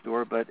grocery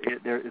store, but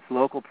it's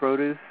local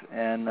produce,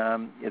 and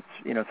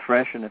it's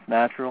fresh and it's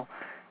natural,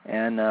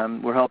 and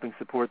we're helping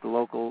support the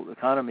local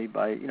economy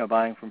by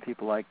buying from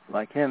people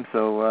like him.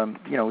 So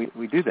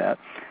we do that,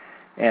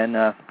 and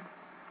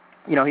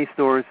he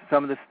stores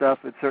some of the stuff.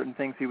 At certain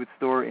things he would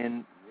store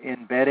in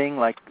bedding,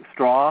 like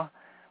straw,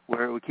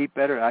 where it would keep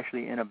better,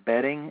 actually in a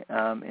bedding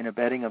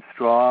of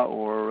straw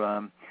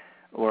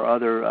or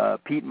other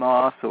peat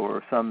moss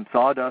or some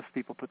sawdust.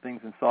 People put things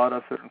in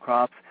sawdust, certain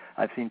crops.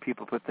 I've seen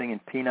people put things in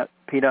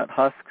peanut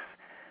husks,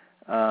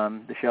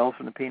 the shells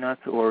from the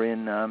peanuts, or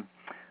in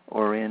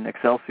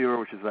Excelsior,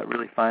 which is that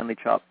really finely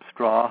chopped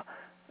straw,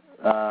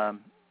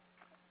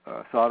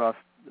 sawdust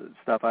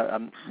stuff.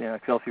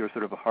 Excelsior is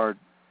sort of a hard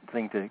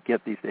thing to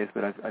get these days,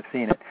 but I've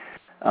seen it.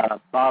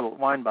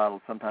 Wine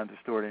bottles sometimes are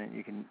stored in it.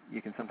 You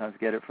can sometimes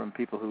get it from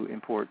people who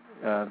import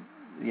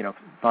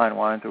fine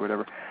wines or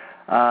whatever.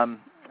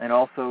 And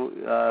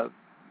also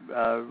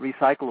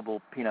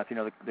recyclable peanuts,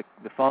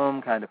 the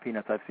foam kind of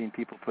peanuts. I've seen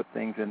people put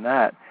things in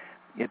that.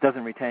 It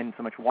doesn't retain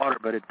so much water,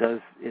 but it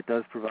does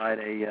provide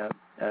a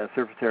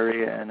surface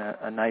area and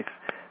a nice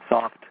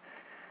soft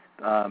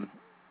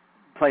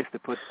place to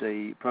put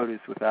the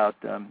produce without.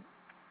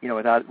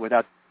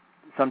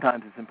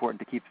 Sometimes it's important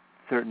to keep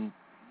certain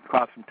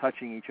crops from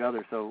touching each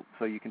other, so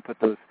you can put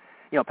those.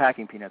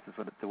 Packing peanuts is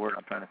what the word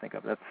I'm trying to think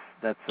of.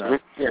 That's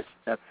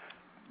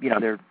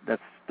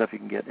stuff you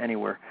can get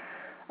anywhere.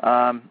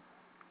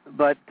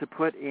 But to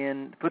put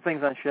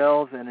things on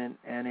shelves and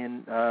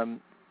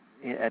in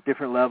at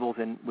different levels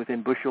and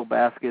within bushel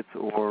baskets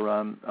or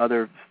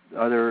other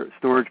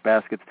storage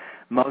baskets,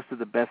 most of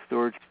the best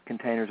storage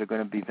containers are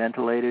going to be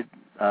ventilated,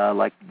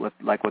 like what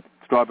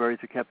strawberries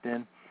are kept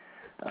in.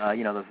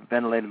 Those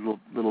ventilated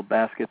little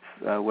baskets,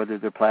 whether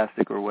they're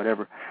plastic or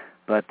whatever,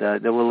 but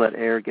they will let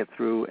air get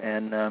through,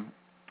 and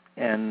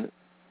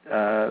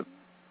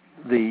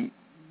the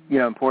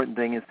important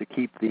thing is to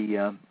keep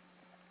the.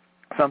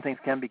 Some things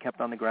can be kept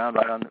on the ground,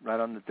 right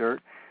on the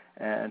dirt,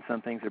 and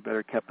some things are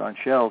better kept on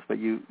shelves. But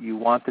you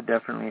want to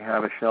definitely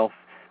have a shelf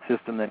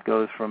system that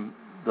goes from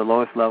the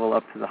lowest level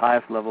up to the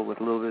highest level with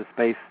a little bit of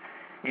space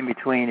in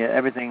between.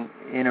 Everything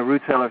in a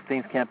root cellar,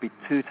 things can't be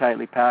too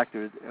tightly packed,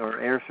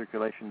 or air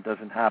circulation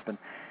doesn't happen,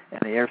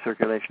 and the air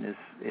circulation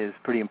is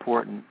pretty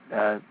important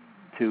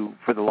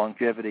for the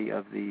longevity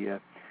of the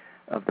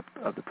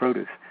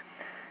produce.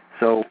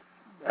 So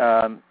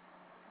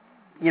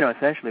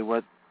essentially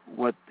what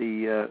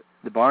the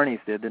Barneys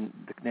did, and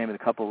the name of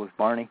the couple was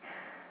Barney.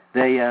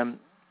 They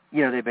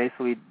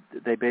basically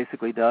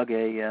dug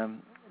a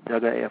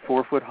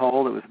 4-foot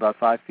hole that was about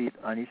 5 feet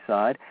on each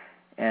side,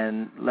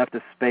 and left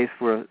a space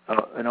for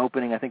an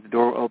opening. I think the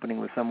door opening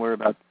was somewhere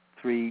about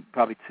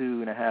probably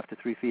 2.5 to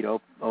 3 feet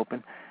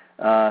open.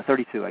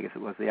 32, I guess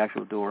it was, the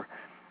actual door,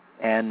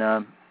 and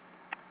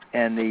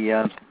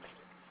the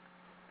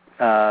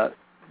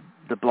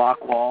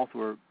block walls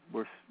were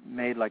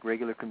made like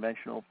regular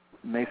conventional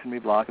masonry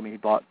block. I mean, he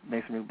bought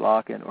masonry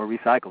block or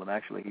recycled them.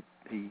 Actually,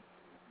 he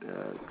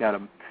got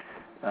them,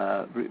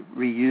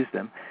 reused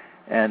them,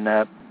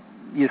 and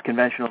used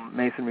conventional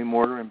masonry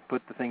mortar and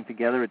put the thing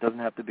together. It doesn't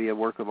have to be a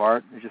work of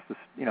art. It's just a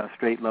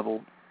straight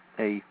level,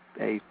 a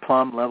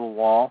plumb level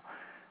wall.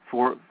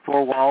 Four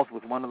walls,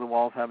 with one of the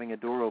walls having a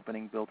door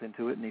opening built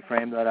into it, and he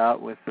framed that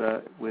out with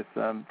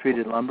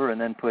treated lumber,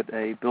 and then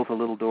built a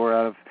little door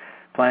out of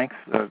planks,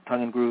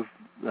 tongue and groove.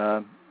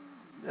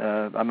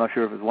 I'm not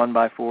sure if it was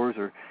 1x4s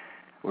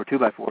or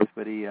 2x4s,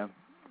 but he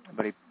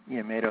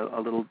made a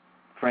little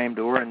frame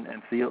door and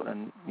sealed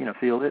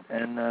it,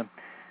 and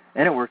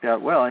it worked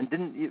out well, and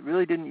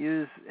really didn't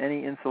use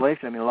any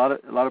insulation. I mean, a lot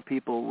of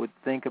people would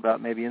think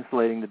about maybe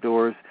insulating the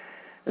doors,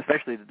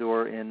 especially the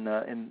door in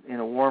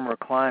a warmer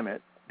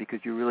climate, because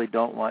you really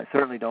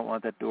certainly don't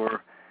want that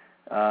door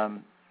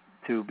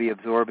to be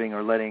absorbing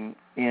or letting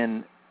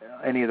in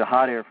any of the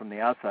hot air from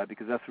the outside,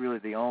 because that's really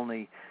the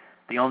only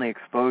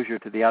exposure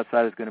to the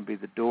outside is going to be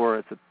the door.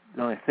 It's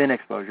the only thin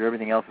exposure.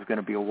 Everything else is going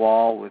to be a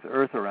wall with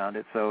earth around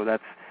it, so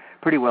that's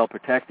pretty well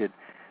protected.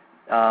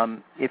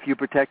 If you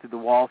protected the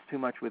walls too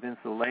much with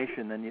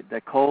insulation, then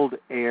that cold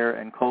air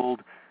and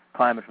cold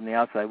climate from the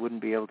outside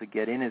wouldn't be able to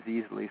get in as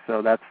easily,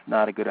 so that's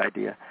not a good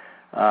idea.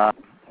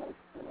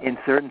 In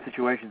certain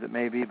situations it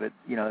may be, but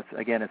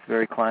it's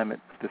very climate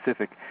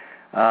specific.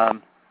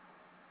 The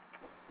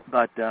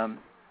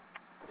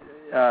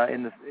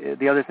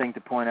other thing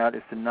to point out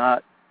is to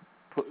not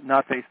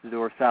face the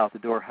door south. The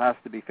door has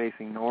to be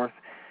facing north,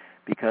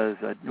 because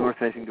a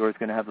north-facing door is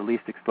going to have the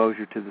least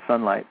exposure to the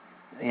sunlight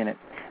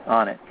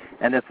on it,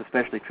 and that's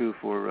especially true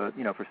for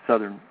for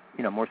southern,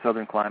 more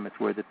southern climates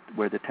where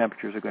the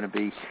temperatures are going to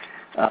be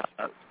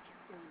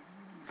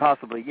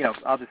possibly,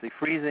 obviously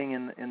freezing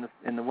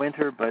in the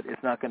winter, but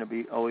it's not going to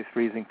be always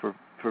freezing for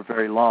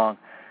very long.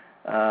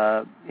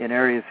 In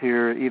areas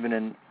here,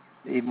 even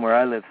where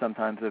I live,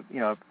 sometimes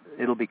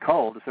it'll be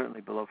cold,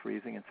 certainly below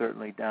freezing, and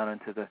certainly down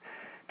into the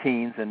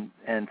teens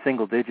and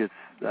single digits,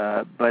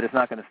 but it's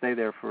not going to stay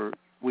there for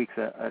weeks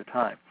at a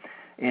time.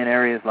 In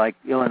areas like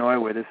Illinois,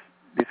 where this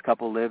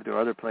couple lived, or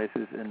other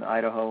places in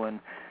Idaho and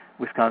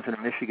Wisconsin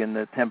and Michigan,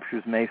 the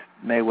temperatures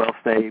may well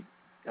stay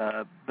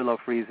below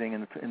freezing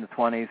in the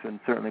 20s, and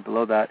certainly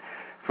below that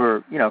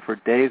for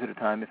days at a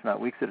time, if not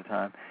weeks at a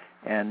time.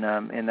 And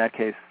in that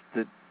case,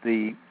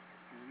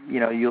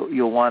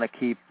 you'll want to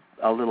pay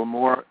a little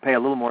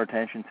more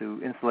attention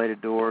to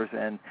insulated doors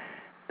and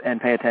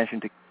pay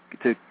attention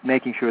to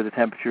making sure the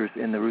temperatures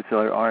in the root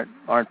cellar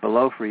aren't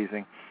below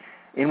freezing.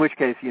 In which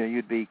case,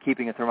 you'd be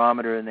keeping a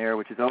thermometer in there,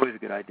 which is always a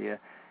good idea,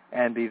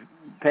 and be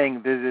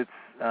paying visits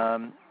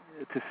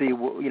to see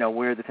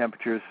where the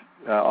temperatures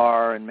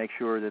are, and make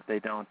sure that they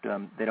don't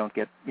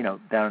get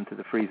down into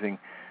the freezing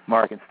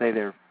mark and stay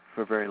there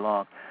for very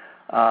long.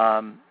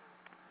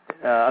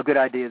 A good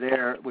idea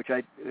there, which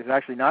is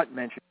actually not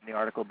mentioned in the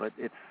article, but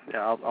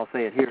I'll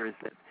say it here, is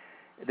that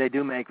they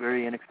do make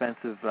very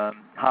inexpensive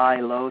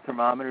high-low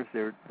thermometers.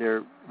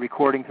 They're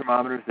recording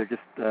thermometers. They're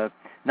just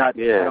not.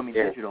 I don't mean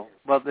digital.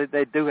 Well,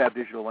 they do have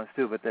digital ones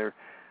too, but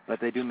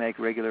they do make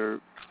regular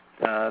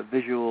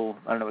visual.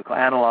 I don't know what we call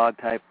analog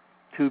type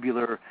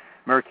tubular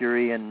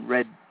mercury and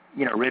red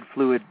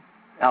fluid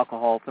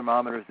alcohol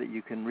thermometers that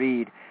you can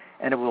read,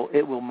 and it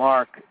will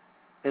mark.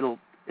 It'll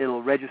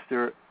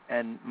register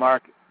and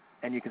mark,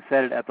 and you can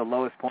set it at the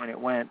lowest point it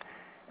went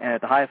and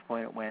at the highest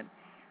point it went,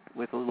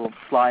 with a little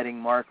sliding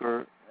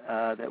marker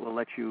that will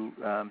let you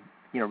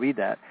read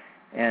that,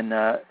 and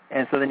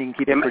so then you can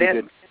keep a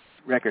pretty good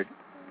record.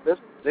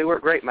 They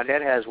work great. My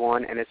dad has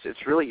one, and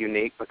it's really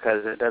unique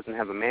because it doesn't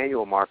have a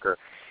manual marker.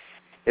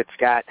 It's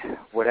got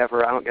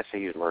whatever, I don't guess they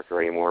use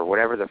mercury anymore,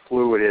 whatever the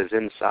fluid is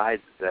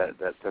inside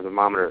the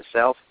thermometer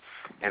itself,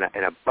 and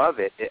above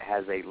it, it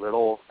has a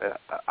little,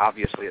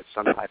 obviously it's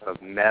some type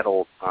of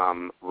metal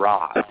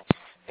rod,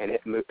 and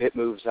it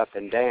moves up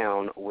and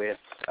down with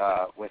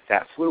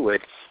that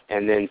fluid,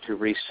 and then to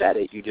reset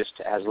it, you just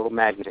has a little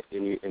magnet,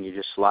 and you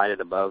just slide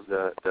it above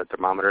the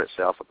thermometer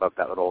itself, above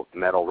that little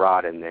metal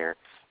rod in there,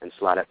 and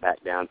slide it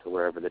back down to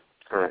wherever the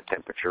current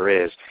temperature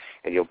is,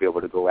 and you'll be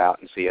able to go out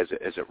and see as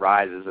it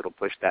rises, it'll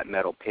push that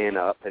metal pin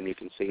up, and you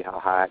can see how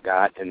high it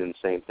got, and then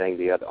same thing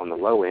on the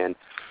low end,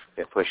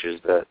 it pushes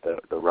the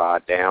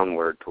rod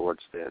downward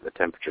towards the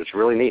temperature. It's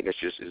really neat. It's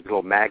just a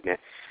little magnet,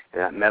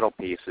 and that metal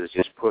piece is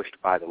just pushed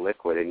by the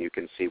liquid, and you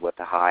can see what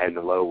the high and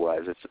the low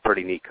was. It's a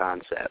pretty neat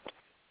concept.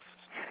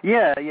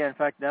 Yeah. In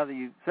fact, now that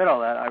you said all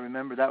that, I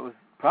remember that was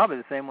probably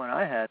the same one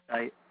I had.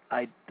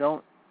 I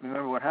don't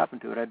remember what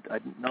happened to it. I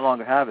no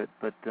longer have it,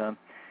 but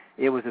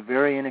it was a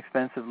very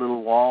inexpensive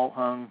little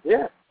wall-hung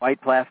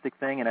white plastic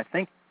thing, and I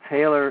think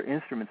Taylor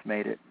Instruments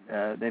made it.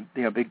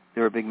 They're a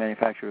big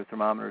manufacturer of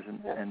thermometers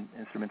and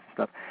instruments and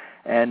stuff.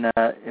 And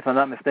if I'm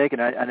not mistaken,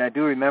 I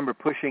do remember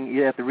pushing.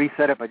 You have to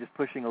reset it by just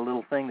pushing a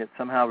little thing that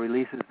somehow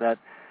releases that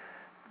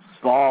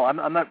ball.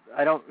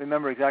 I don't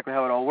remember exactly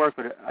how it all worked,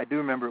 but I do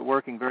remember it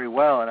working very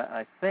well. And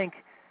I think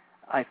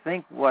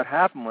what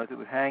happened was it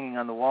was hanging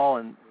on the wall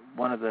in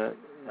one of the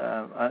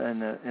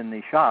in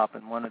the shop,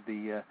 and one of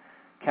the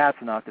cats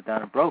knocked it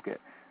down and broke it.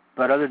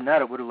 But other than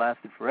that, it would have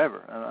lasted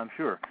forever, I'm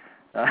sure.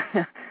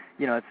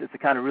 It's a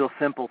kind of real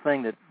simple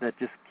thing that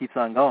just keeps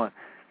on going.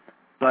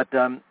 But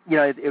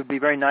it would be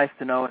very nice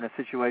to know in a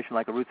situation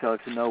like a root cellar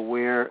to know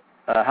where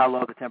how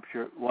low the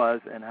temperature was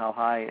and how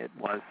high it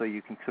was, so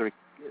you can sort of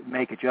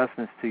make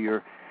adjustments to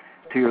your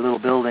little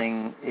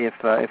building if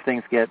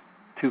things get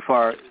too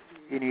far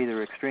in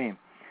either extreme.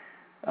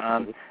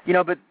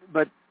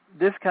 But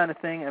this kind of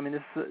thing, I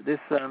mean,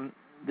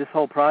 this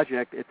whole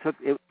project,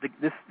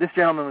 this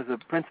gentleman was a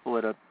principal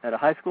at a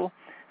high school,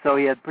 so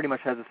he pretty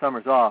much has the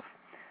summers off,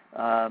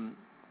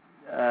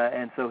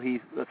 and so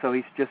he's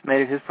just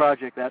made it his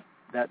project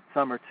that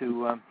summer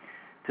to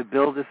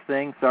build this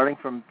thing, starting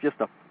from just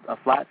a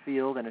flat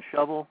field and a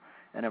shovel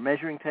and a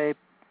measuring tape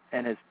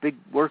and his big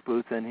work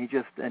boots, and he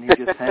just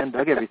hand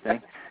dug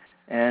everything,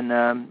 and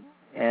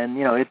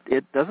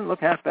it doesn't look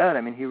half bad.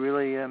 I mean, he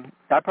really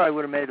I probably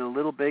would have made it a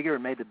little bigger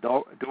and made the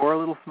door a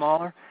little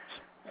smaller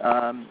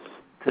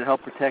to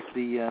help protect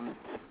the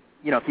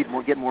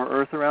get more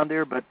earth around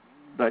there, but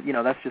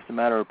that's just a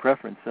matter of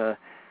preference. A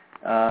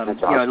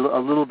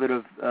little bit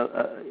of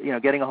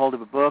getting a hold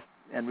of a book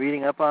and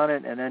reading up on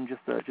it, and then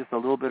just a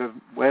little bit of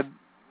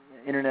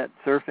internet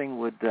surfing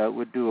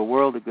would do a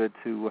world of good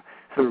to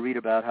sort of read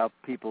about how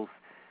people's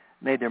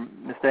made their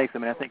mistakes. I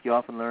mean, I think you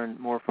often learn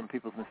more from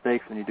people's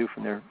mistakes than you do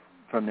from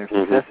their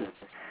successes,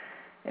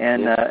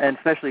 and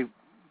especially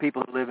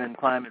people who live in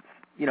climates,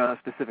 a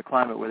specific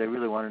climate where they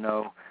really want to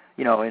know,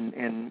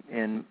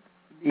 in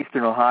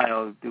eastern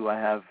Ohio, do I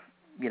have,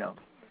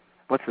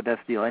 what's the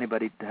best deal?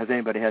 Has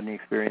anybody had any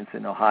experience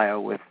in Ohio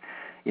with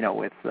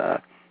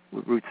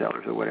Root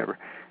Cellars or whatever?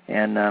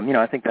 And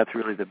I think that's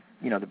really the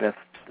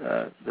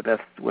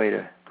best way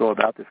to go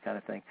about this kind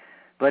of thing.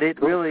 But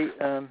it really,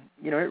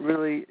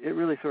 it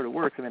really sort of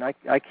works. I mean, I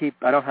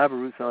don't have a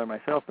root cellar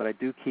myself, but I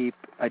do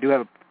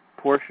have a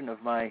portion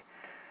of my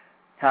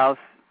house.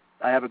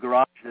 I have a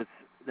garage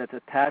that's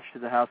attached to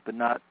the house, but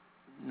not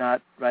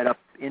right up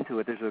into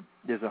it.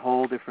 There's a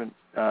whole different,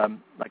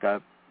 like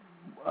a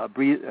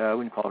breeze. I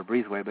wouldn't call it a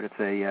breezeway, but it's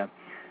I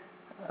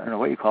don't know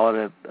what you call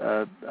it,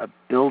 a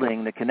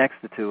building that connects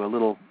the two, a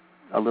little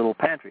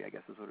pantry, I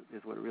guess is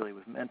what it really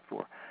was meant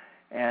for,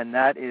 and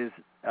that is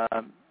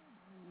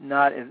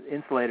not as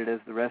insulated as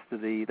the rest of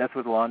the. That's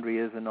where the laundry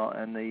is and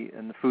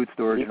the food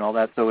storage and all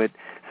that. So it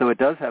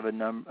does have a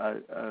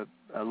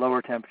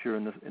lower temperature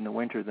in the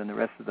winter than the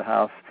rest of the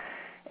house,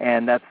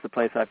 and that's the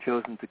place I've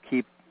chosen to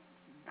keep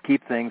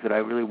things that I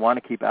really want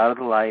to keep out of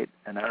the light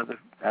and out of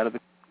the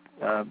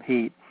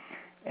heat.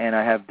 And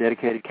I have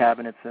dedicated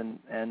cabinets and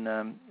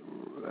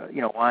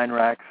wine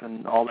racks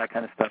and all that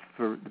kind of stuff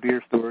for the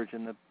beer storage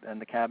and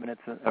the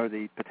cabinets or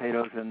the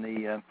potatoes and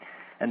the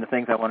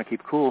things I want to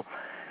keep cool.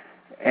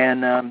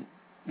 And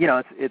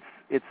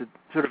it's a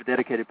sort of a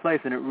dedicated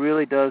place, and it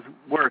really does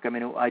work. I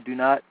mean, I do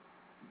not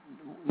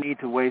need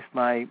to waste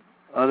my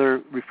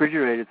other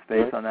refrigerated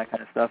space on that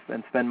kind of stuff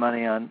and spend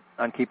money on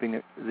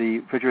keeping the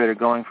refrigerator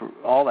going for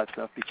all that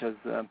stuff because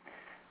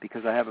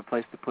I have a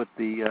place to put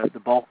the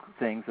bulk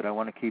things that I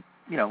want to keep.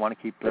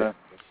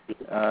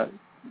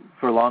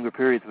 For longer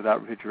periods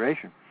without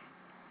refrigeration.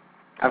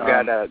 I've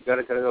got to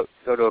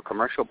go to a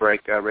commercial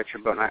break,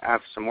 Richard, but I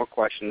have some more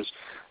questions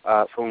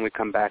for when we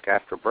come back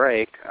after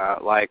break.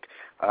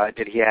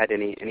 Did he add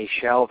any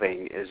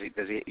shelving? Does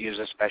he use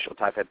a special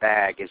type of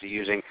bag? Is he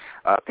using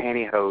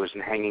pantyhose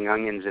and hanging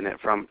onions in it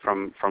from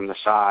the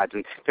sides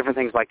and different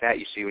things like that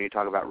you see when you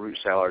talk about root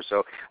cellars?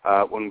 So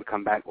when we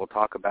come back, we'll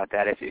talk about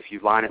that. If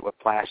you line it with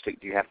plastic,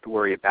 do you have to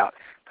worry about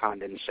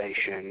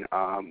condensation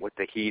with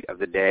the heat of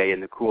the day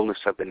and the coolness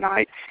of the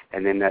night?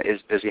 And then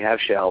does he have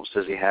shelves?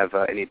 Does he have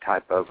any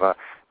type of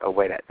a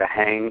way to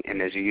hang?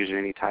 And is he using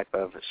any type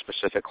of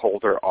specific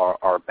holder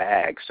or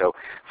bag? So,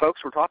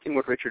 folks, we're talking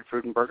with Richard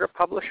Freudenberger,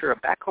 publisher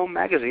of Back Home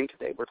Magazine.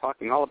 Today we're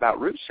talking all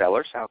about root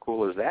cellars. How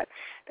cool is that?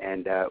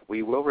 And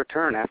we will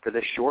return after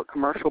this short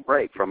commercial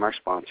break from our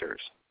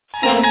sponsors.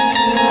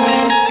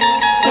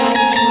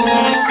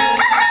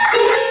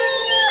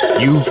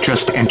 You've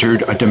just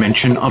entered a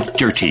dimension of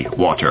dirty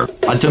water,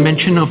 a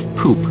dimension of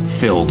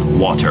poop-filled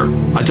water,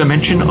 a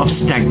dimension of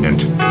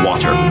stagnant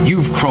water.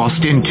 You've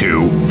crossed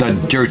into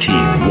the dirty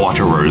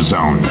waterer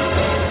zone.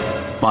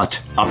 But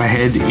up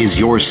ahead is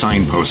your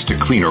signpost to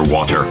cleaner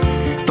water,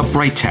 the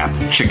Bright Tap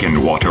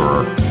Chicken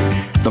Waterer.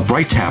 The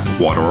Bright Tap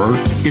Waterer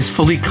is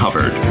fully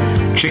covered.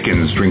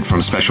 Chickens drink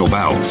from special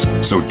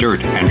valves, so dirt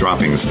and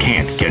droppings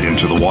can't get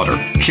into the water.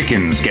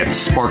 Chickens get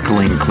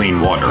sparkling clean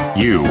water.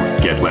 You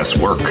get less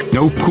work.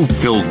 No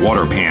poop-filled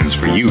water pans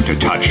for you to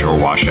touch or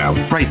wash out.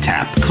 Bright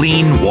Tap,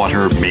 clean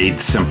water made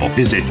simple.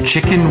 Visit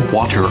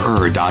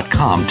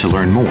chickenwaterer.com to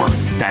learn more.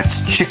 That's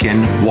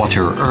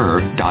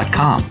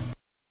chickenwaterer.com.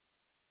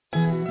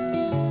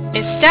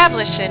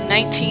 Established in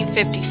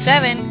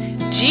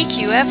 1957,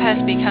 GQF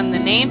has become the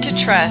name to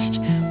trust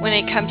when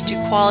it comes to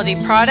quality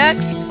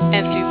products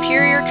and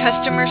superior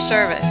customer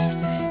service.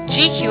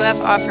 GQF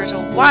offers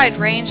a wide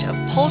range of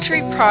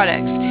poultry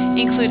products,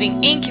 including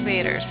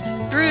incubators,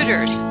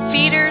 brooders,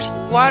 feeders,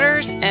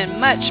 waters,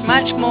 and much,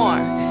 much more.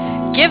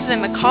 Give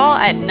them a call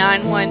at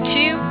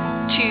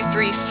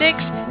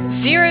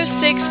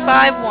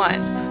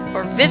 912-236-0651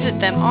 or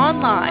visit them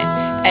online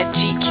at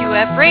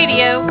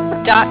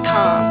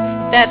gqfradio.com.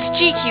 That's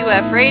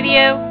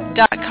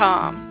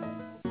gqfradio.com.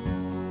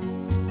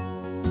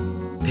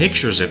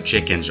 Pictures of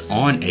chickens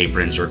on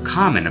aprons are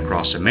common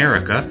across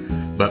America,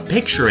 but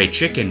picture a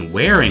chicken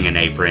wearing an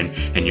apron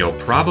and you'll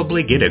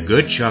probably get a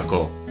good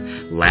chuckle.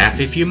 Laugh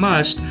if you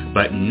must,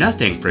 but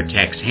nothing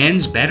protects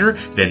hens better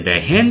than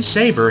the Hen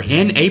Saver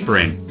Hen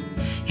Apron.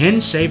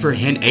 Hen Saver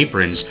Hen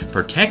Aprons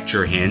protect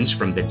your hens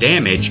from the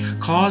damage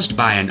caused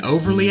by an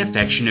overly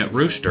affectionate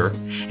rooster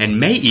and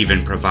may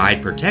even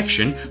provide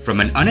protection from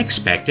an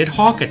unexpected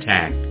hawk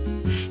attack.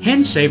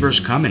 Hen Savers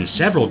come in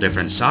several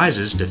different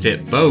sizes to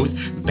fit both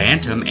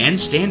bantam and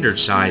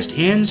standard-sized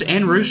hens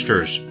and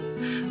roosters.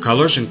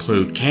 Colors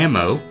include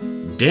camo,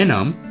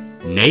 denim,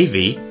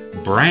 navy,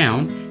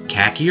 brown,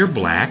 khaki or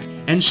black,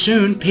 and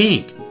soon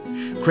pink.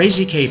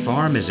 Crazy K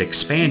Farm is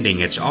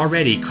expanding its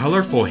already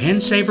colorful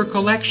Hen Saver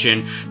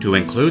collection to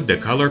include the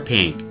color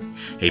pink.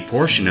 A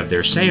portion of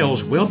their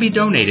sales will be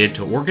donated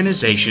to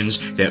organizations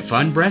that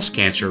fund breast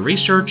cancer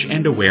research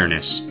and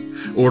awareness.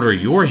 Order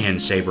your Hen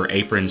Saver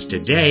aprons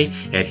today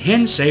at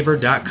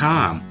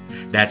hensaver.com.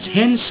 That's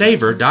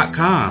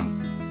hensaver.com.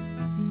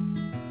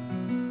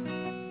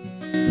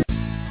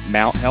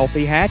 Mount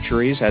Healthy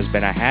Hatcheries has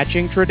been a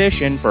hatching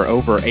tradition for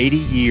over 80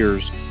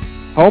 years.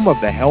 Home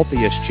of the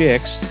healthiest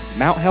chicks,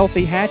 Mount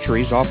Healthy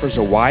Hatcheries offers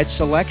a wide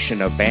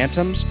selection of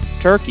bantams,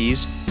 turkeys,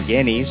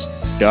 guineas,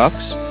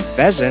 ducks,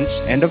 pheasants,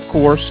 and of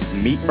course,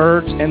 meat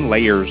birds and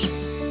layers.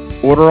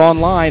 Order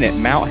online at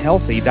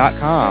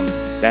mounthealthy.com.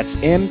 That's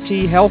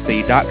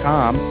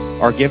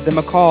mthealthy.com, or give them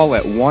a call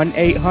at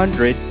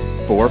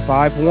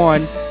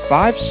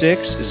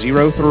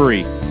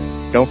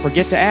 1-800-451-5603. Don't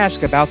forget to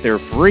ask about their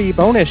free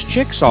bonus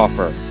chicks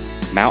offer.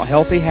 Mount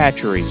Healthy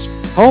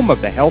Hatcheries, home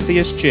of the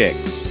healthiest chicks.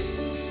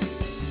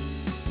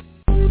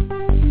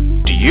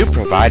 Do you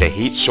provide a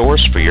heat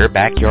source for your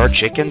backyard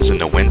chickens in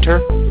the winter?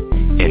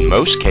 In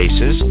most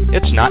cases,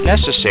 it's not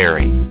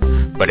necessary.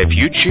 But if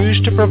you choose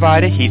to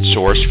provide a heat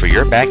source for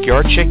your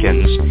backyard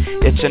chickens,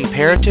 it's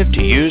imperative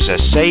to use a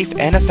safe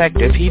and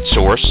effective heat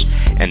source,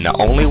 and the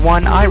only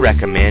one I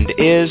recommend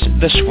is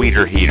the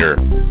Sweeter Heater.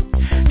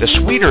 The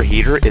Sweeter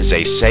Heater is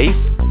a safe,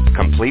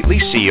 completely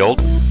sealed,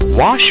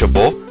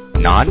 washable,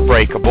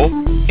 non-breakable,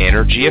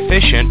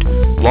 energy-efficient,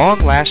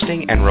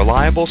 long-lasting, and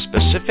reliable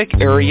specific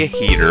area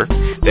heater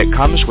that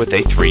comes with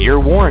a 3-year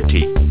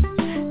warranty.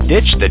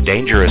 Ditch the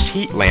dangerous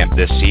heat lamp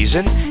this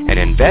season and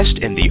invest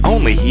in the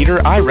only heater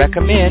I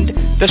recommend,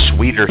 the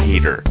Sweeter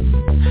Heater.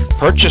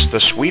 Purchase the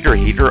Sweeter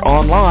Heater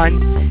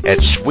online at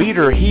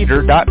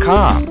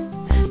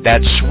sweeterheater.com.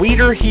 That's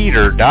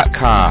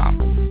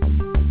sweeterheater.com.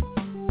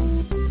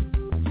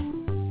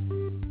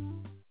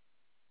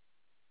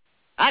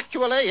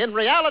 Actually, in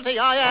reality,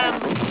 I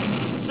am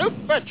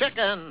Super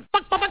Chicken.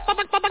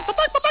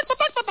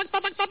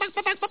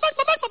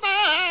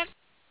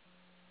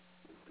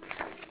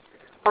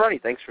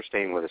 Alrighty, thanks for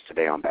staying with us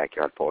today on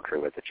Backyard Poultry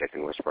with the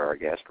Chicken Whisperer. Our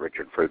guest,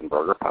 Richard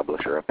Freudenberger,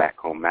 publisher of Back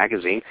Home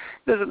Magazine.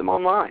 Visit them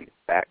online,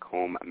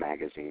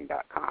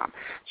 backhomemagazine.com.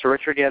 So,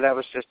 Richard, yeah, that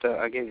was just,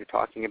 again, you're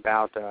talking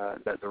about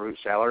the Root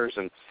Cellars,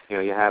 and, you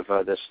know, you have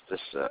this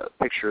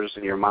pictures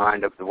in your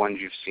mind of the ones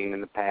you've seen in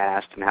the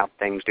past and how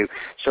things do.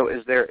 So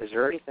is there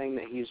anything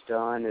that he's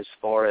done as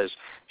far as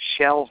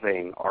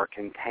shelving or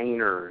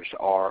containers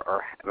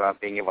or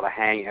being able to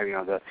hang, you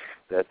know,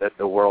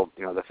 the world,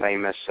 you know, the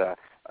famous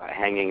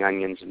hanging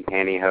onions and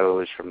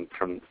pantyhose from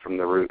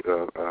the root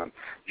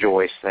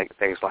joist,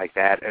 things like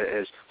that.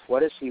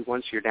 What is he,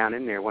 once you're down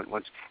in there?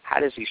 How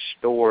does he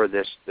store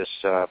this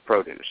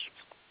produce?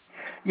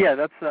 Yeah,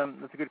 that's a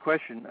good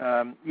question.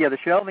 The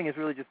shelving is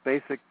really just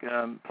basic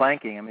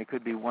planking. I mean, it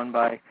could be 1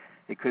 by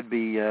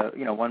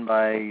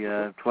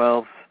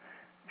 12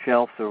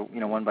 shelves, or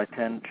 1 by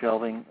 10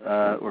 shelving,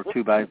 or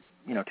 2 by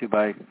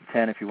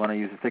 10 if you want to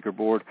use a thicker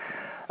board,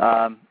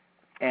 and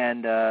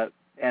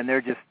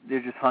they're just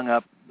hung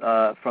up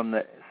from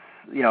the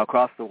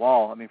across the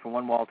wall. I mean, from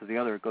one wall to the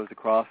other, it goes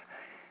across,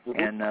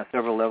 and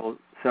several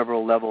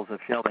levels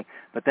of shelving.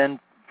 But then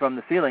from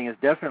the ceiling is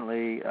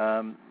definitely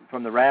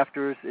from the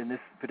rafters. In this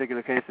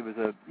particular case, it was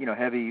a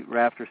heavy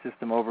rafter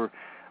system over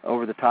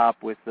the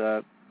top with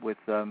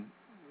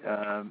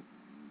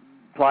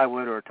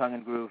plywood or tongue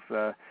and groove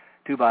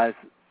 2x,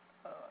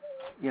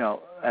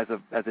 as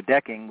a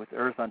decking with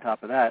earth on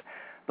top of that.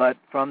 But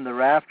from the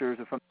rafters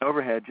or from the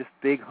overhead, just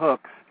big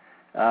hooks.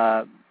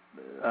 Not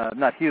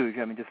huge.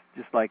 I mean, just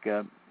like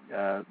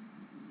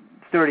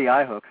sturdy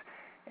eye hooks,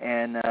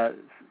 and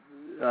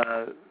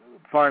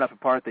far enough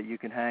apart that you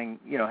can hang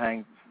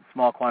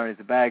small quantities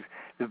of bags.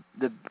 Some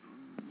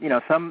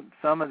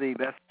of the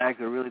best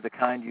bags are really the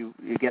kind you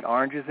get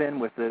oranges in.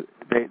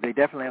 They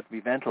definitely have to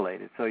be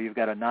ventilated. So you've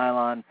got a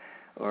nylon,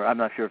 or I'm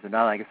not sure if they're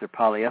nylon. I guess they're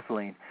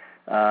polyethylene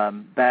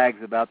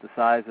bags about the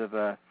size of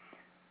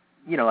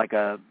like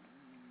a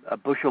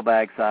bushel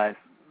bag size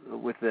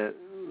with the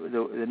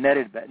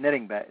netted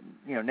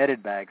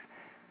bags,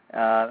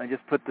 and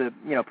just put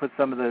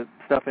some of the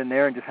stuff in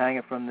there and just hang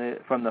it from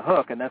the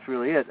hook, and that's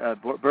really it.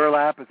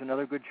 Burlap is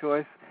another good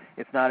choice.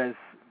 It's not as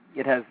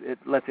it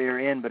lets air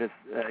in, but it's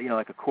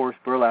like a coarse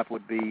burlap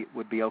would be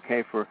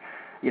okay for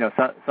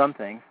some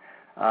things,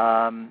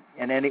 and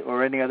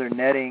any other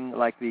netting,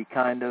 like the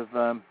kind of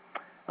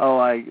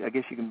I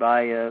guess you can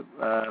buy the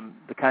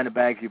kind of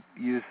bags you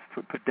use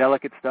put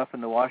delicate stuff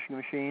in the washing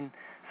machine.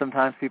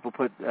 Sometimes people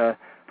put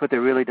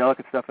their really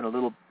delicate stuff in a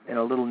little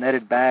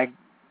netted bag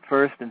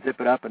first and zip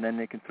it up, and then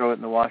they can throw it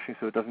in the washing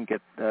so it doesn't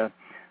get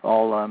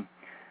all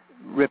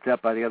ripped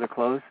up by the other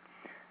clothes.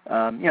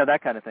 That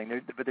kind of thing.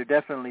 But there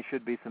definitely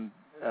should be some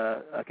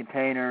a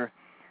container.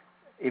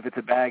 If it's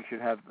a bag,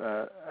 should have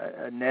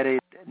a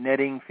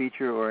netting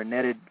feature or a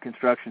netted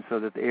construction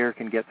so that the air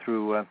can get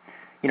through.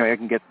 Air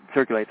can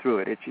circulate through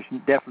it. It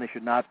definitely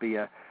should not be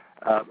a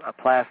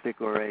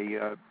plastic or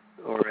a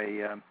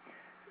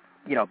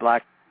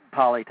black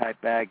poly type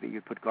bag that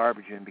you put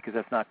garbage in, because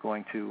that's not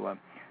going to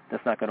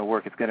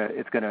work. It's going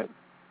to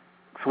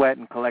sweat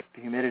and collect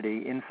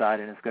humidity inside,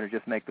 and it's going to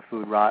just make the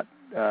food rot,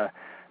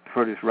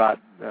 produce rot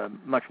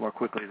much more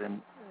quickly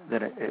than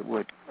it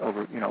would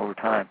over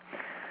time.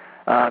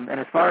 And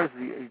as far as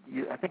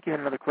I think you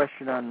had another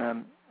question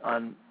on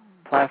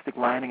plastic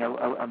lining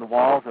on the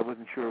walls. I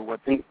wasn't sure what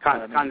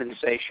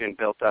condensation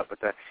built up with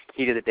the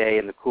heat of the day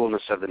and the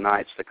coolness of the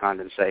nights. The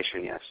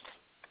condensation, yes.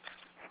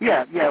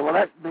 Yeah.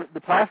 Well,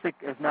 the plastic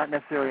is not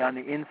necessarily on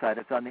the inside;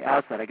 it's on the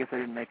outside. I guess I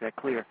didn't make that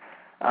clear.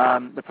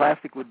 The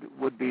plastic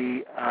would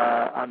be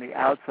on the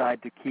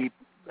outside to keep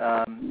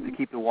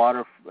the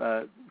water,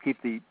 keep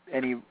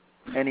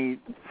any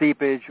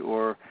seepage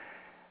or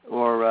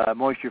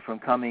moisture from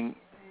coming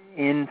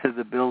into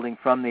the building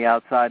from the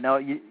outside. Now,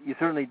 you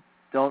certainly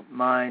don't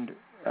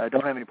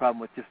have any problem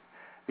with just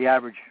the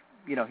average,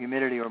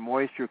 humidity or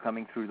moisture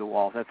coming through the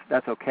walls.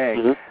 That's okay.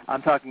 Mm-hmm.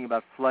 I'm talking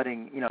about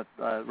flooding,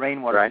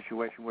 rainwater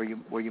situation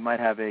where you might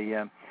have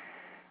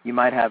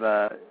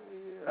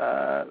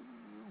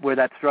where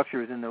that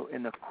structure is in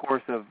the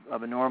course of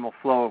a normal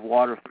flow of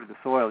water through the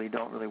soil. You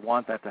don't really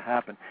want that to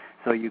happen.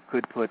 So you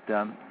could put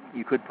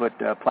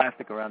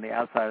plastic around the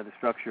outside of the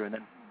structure and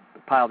then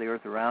pile the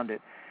earth around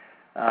it,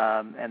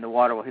 and the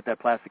water will hit that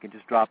plastic and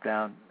just drop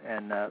down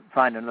and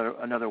find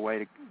another way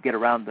to get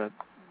around the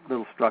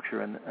little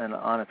structure and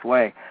on its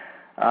way.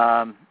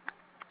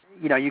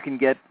 You can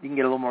get a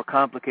little more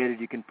complicated.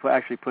 You can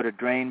actually put a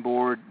drain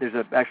board. There's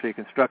actually a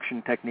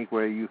construction technique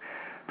where you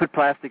put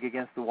plastic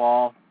against the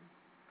wall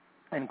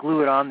and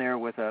glue it on there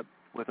with a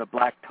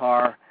black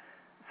tar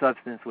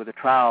substance with a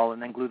trowel,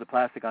 and then glue the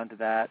plastic onto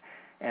that.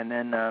 And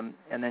then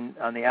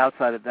on the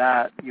outside of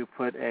that, you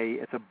put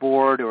it's a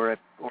board or a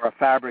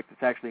fabric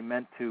that's actually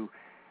meant to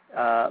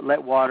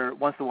let water.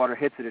 Once the water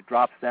hits it, it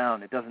drops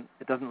down. It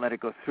doesn't let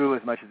it go through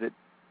as much as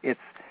it's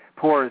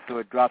porous, so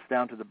it drops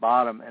down to the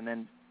bottom and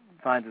then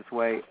finds its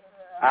way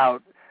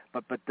out,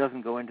 but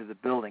doesn't go into the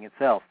building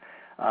itself.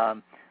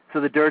 So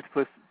the dirt's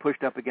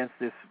pushed up against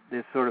this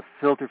sort of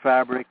filter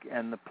fabric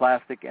and the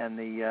plastic and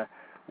the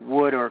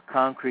wood or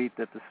concrete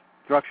that the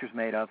structure's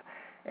made of,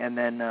 and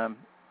then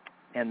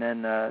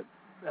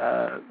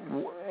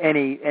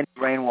any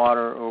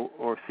rainwater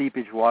or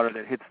seepage water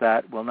that hits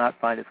that will not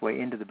find its way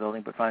into the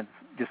building, but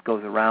just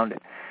goes around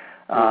it.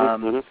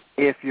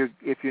 If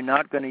you're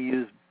not going to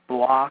use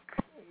block,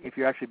 if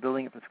you're actually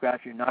building it from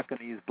scratch, you're not going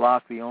to use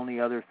block. The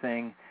only other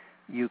thing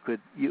you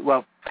could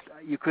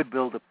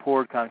build a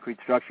poured concrete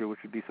structure, which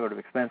would be sort of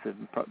expensive.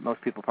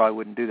 Most people probably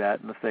wouldn't do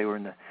that unless they were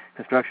in the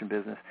construction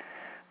business.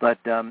 But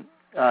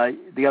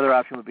the other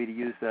option would be to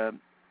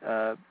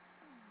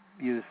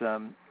use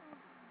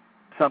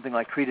something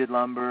like treated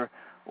lumber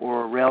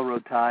or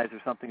railroad ties or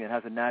something that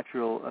has a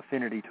natural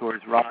affinity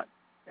towards rot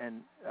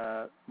and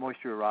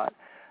moisture rot.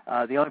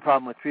 The only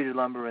problem with treated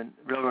lumber and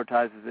railroad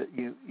ties is that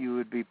you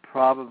would be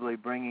probably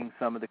bringing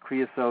some of the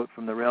creosote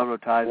from the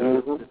railroad ties,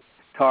 the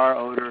tar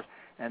odor,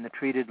 and the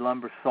treated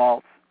lumber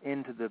salts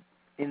into the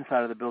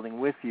inside of the building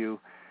with you.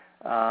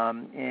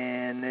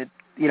 And if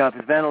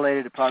it's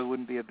ventilated, it probably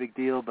wouldn't be a big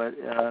deal, but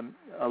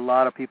a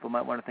lot of people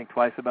might want to think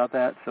twice about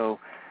that. So,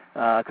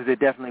 because it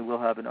definitely will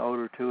have an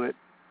odor to it.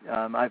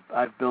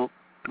 I've built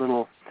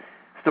little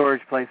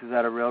storage places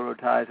out of railroad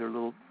ties or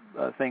little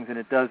things, and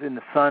it does in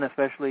the sun,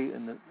 especially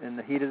in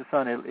the heat of the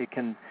sun. It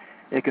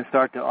can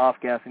start to off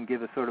gas and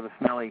give a sort of a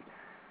smelly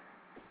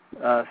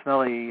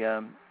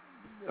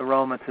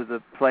aroma to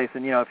the place.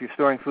 And if you're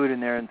storing food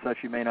in there and such,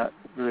 you may not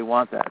really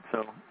want that.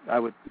 So I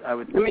would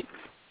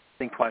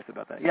think twice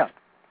about that. Yeah.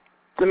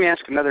 Let me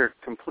ask another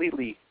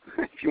completely,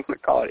 if you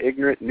want to call it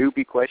ignorant,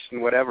 newbie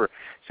question, whatever,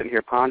 sitting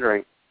here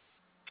pondering.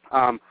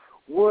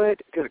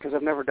 Because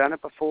I've never done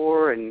it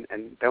before and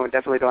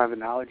definitely don't have the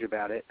knowledge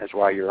about it, that's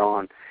why you're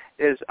on,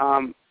 is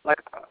like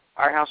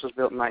our house was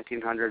built in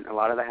 1900, and a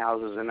lot of the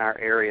houses in our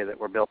area that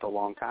were built a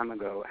long time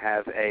ago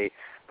have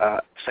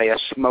say a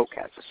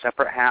smokehouse, a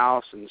separate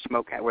house, and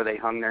smokehouse where they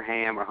hung their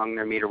ham or hung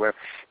their meat or whatever.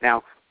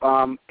 Now,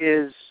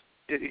 if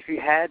you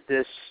had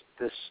this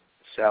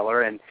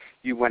cellar and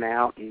you went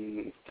out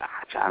and,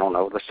 I don't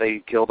know, let's say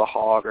you killed a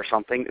hog or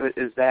something,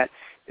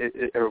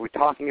 are we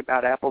talking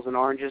about apples and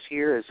oranges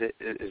here?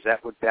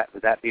 Would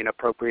that be an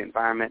appropriate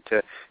environment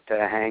to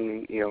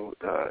hang,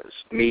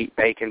 meat,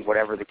 bacon,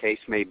 whatever the case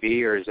may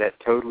be, or is that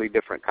a totally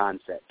different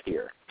concept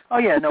here? Oh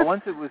yeah, no.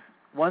 Once it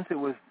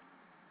was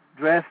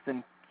dressed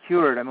and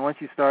cured, I mean, once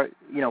you start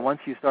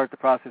the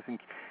process, and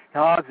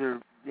hogs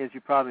are, as you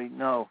probably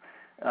know,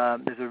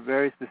 there's a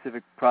very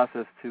specific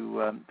process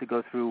to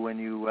go through when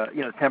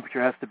the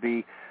temperature has to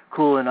be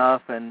cool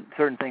enough, and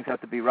certain things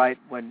have to be right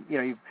when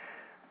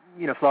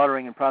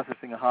slaughtering and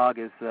processing a hog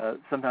is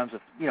sometimes a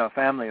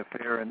family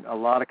affair in a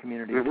lot of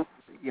communities,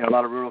 a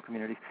lot of rural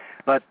communities.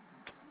 But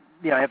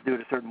you have to do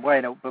it a certain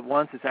way. But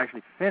once it's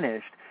actually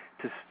finished,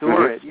 to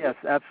store it, yes,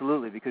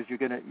 absolutely, because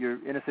you're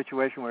in a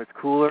situation where it's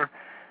cooler.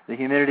 The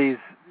humidity's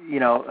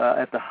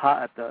at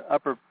the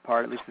upper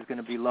part at least is going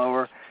to be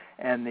lower,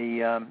 and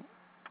there's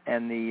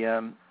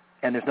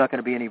not going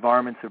to be any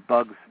varmints or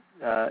bugs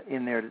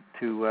in there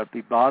to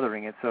be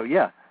bothering it. So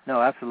yeah,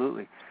 no,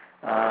 absolutely.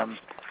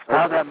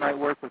 How that might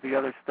work with the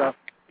other stuff,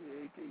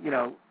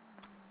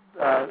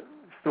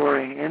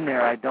 storing in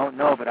there, I don't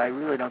know, but I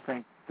really don't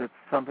think that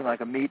something like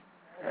a meat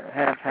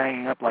half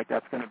hanging up like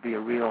that's going to be a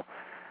real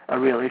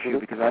issue,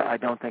 because I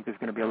don't think there's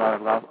going to be a lot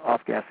of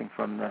off-gassing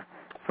from the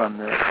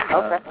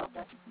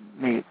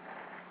meat.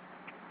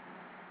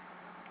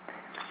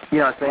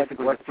 Yeah,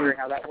 basically. Let's hear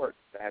how that works.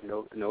 I have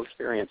no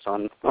experience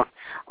on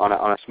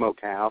a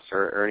smokehouse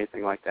or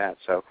anything like that.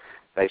 So,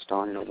 based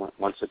on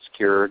once it's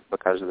cured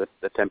because of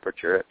the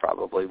temperature, it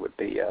probably would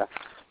be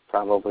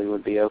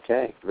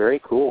okay. Very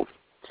cool.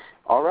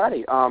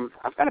 Alrighty,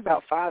 I've got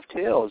about 5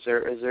 till. Is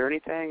there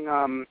anything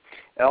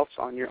else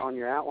on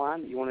your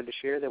outline that you wanted to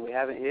share that we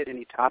haven't hit?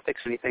 Any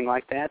topics, anything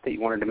like that you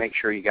wanted to make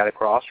sure you got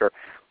across or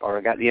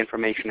got the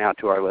information out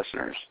to our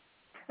listeners?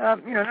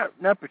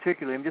 Not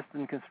particularly. I'm just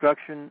in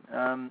construction.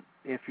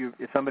 If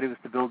somebody was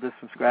to build this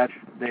from scratch,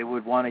 they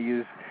would want to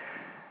use,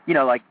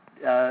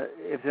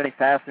 if there's any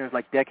fasteners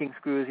like decking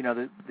screws,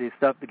 the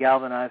stuff, the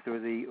galvanized or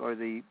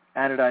the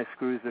anodized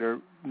screws that are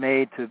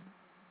made to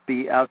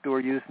be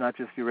outdoor use, not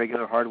just your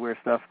regular hardware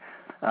stuff.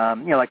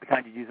 Like the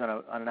kind you use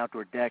on an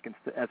outdoor deck,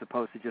 as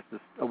opposed to just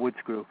a wood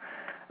screw.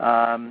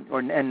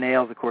 And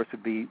nails, of course,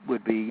 would be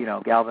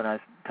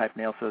galvanized type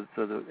nails. So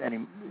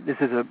this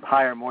is a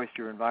higher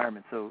moisture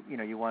environment, so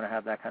you want to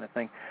have that kind of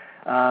thing.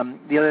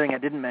 The other thing I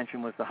didn't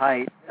mention was the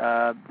height.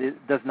 It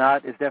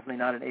is definitely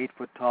not an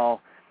 8-foot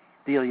tall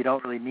deal. You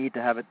don't really need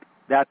to have it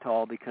that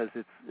tall because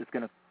it's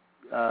going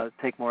to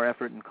take more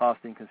effort and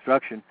cost in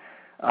construction.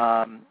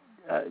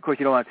 Of course,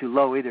 you don't want it too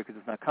low either because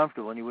it's not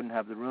comfortable, and you wouldn't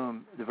have the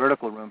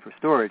vertical room for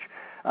storage.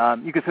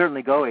 You could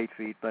certainly go 8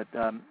 feet, but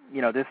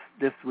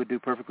this would do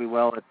perfectly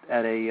well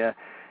at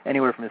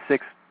anywhere from a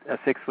 6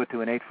 foot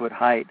to an 8 foot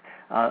height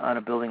on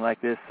a building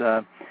like this.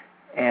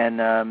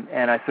 And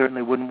I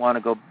certainly wouldn't want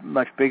to go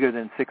much bigger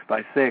than 6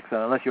 by 6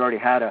 unless you already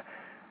had a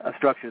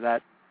structure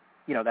that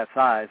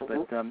size.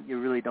 But you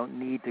really don't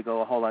need to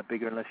go a whole lot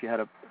bigger unless you had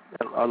a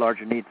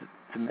larger need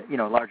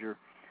to larger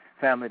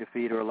family to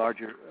feed or a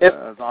larger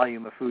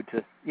volume of food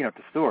to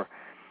store.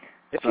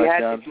 If you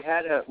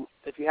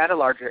had a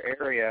larger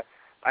area,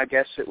 I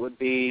guess it would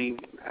be,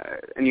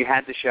 and you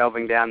had the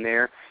shelving down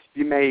there,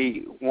 you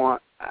may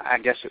want, I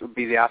guess it would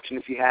be the option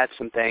if you had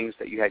some things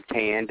that you had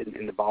canned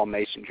in the ball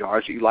mason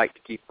jars that you like to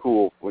keep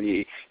cool when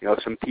you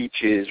some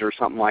peaches or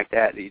something like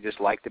that you just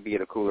like to be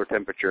at a cooler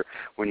temperature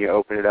when you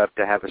open it up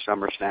to have a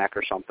summer snack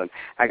or something.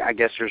 I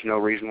guess there's no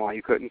reason why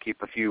you couldn't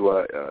keep a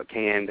few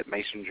canned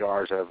mason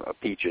jars of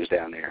peaches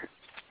down there.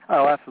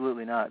 Oh,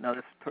 absolutely not. No,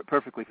 that's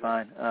perfectly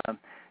fine.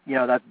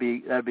 That'd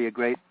be a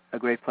great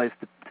place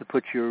to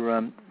put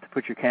your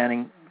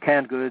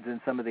canned goods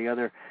and some of the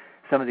other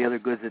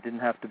goods that didn't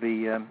have to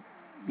be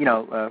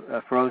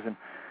frozen.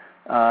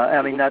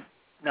 I mean not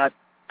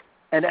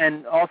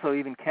and also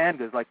even canned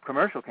goods like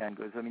commercial canned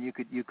goods. I mean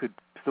you could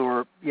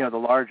store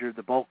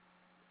the bulk.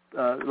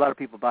 A lot of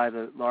people buy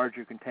the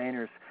larger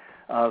containers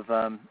of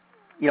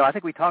I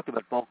think we talked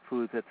about bulk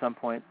foods at some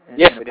point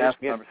in a past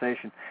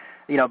conversation.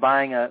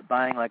 Buying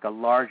like a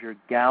larger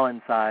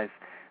gallon size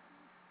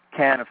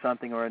can of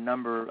something or a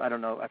number, I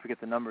don't know, I forget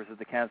the numbers of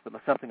the cans, but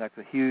something like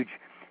a huge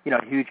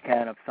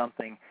can of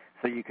something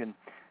so you can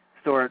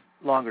store it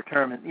longer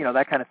term, and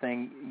that kind of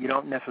thing you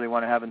don't necessarily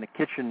want to have in the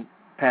kitchen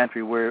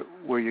pantry where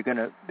you're going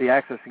to be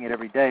accessing it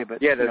every day. But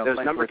those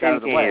number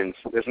 10 cans.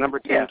 There's number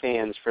 10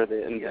 cans for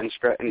the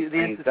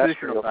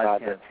institutional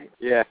size cans.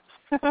 Yeah.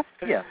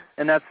 Yeah,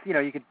 and that's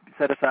you could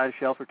set aside a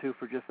shelf or two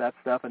for just that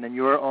stuff, and then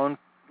your own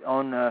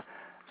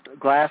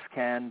glass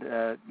canned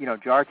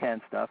jar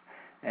canned stuff,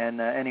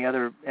 and any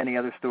other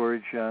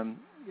storage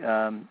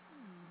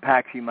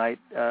packs you might.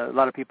 A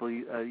lot of people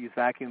use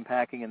vacuum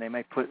packing, and they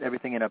might put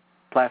everything in a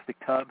plastic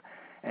tub,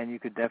 and you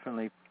could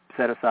definitely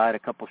set aside a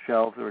couple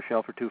shelves or a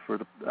shelf or two for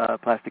the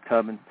plastic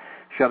tub and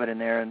shove it in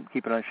there and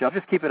keep it on a shelf.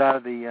 Just keep it out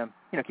of the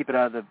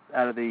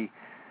out of the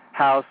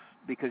house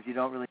because you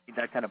don't really need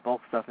that kind of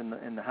bulk stuff in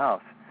the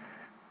house.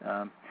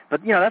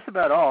 But that's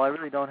about all. I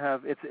really don't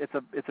have. It's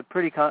a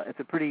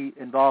pretty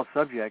involved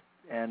subject,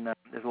 and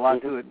there's a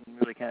lot to it, and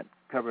really can't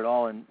cover it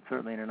all, and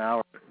certainly in an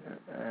hour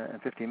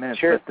and 15 minutes.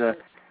 Sure. But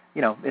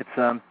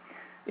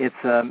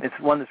it's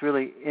one that's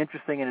really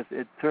interesting, and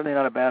it's certainly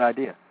not a bad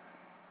idea.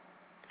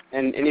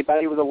 And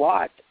anybody with a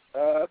lot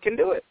can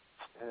do it.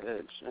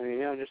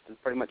 Just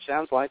it pretty much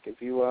sounds like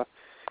if you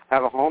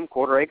have a home,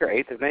 quarter acre,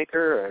 eighth of an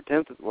acre, or a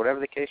tenth, whatever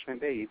the case may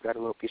be, you've got a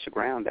little piece of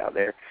ground out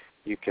there.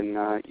 You can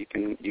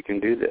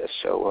do this.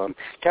 So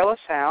tell us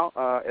how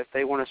if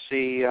they want to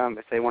see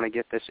if they want to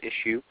get this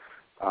issue,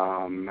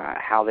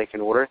 how they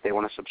can order it. They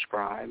want to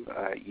subscribe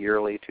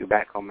yearly to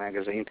Back Home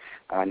Magazine.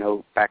 I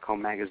know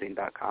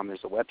backhomemagazine.com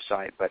is the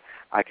website, but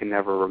I can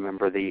never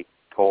remember the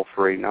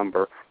toll-free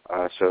number.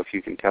 So if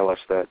you can tell us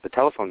the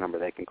telephone number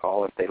they can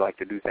call if they like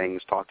to do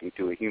things talking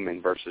to a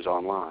human versus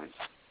online.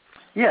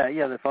 Yeah.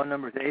 The phone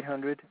number is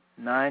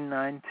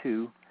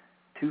 800-992-2546.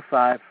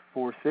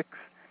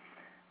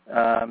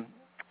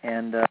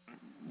 And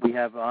we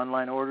have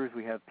online orders.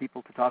 We have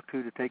people to talk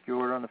to take your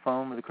order on the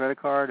phone with a credit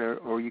card,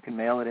 or you can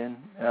mail it in.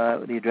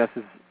 The address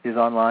is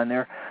online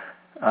there.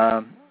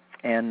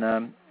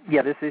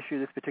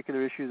 This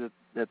particular issue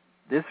that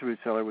this root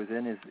cellar was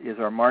in is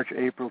our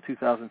March-April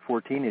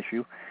 2014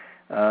 issue,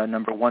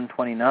 number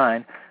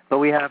 129. But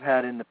we have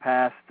had in the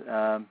past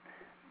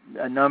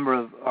a number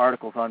of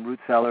articles on root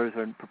cellars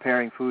and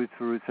preparing foods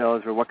for root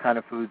cellars, or what kind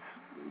of foods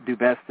do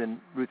best in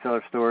root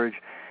cellar storage.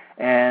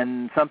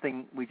 And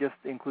something we just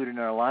included in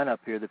our lineup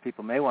here that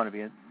people may want to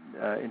be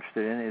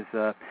interested in is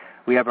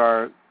we have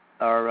our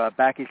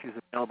back issues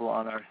available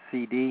on our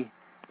CD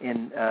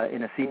in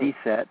a CD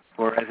set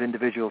or as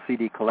individual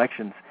CD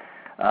collections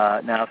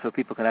now, so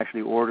people can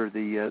actually order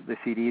the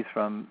CDs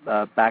from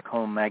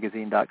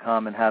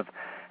backhomemagazine.com and have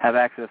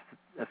access,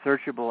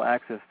 searchable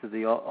access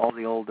to all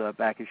the old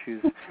back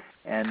issues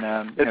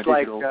and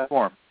digital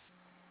form.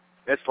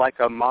 It's like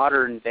a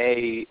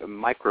modern-day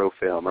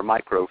microfilm or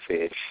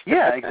microfiche.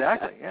 Yeah,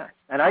 exactly, yeah.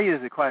 And I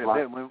use it quite a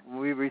bit. When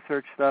we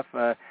research stuff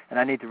and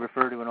I need to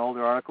refer to an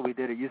older article we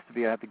did, it used to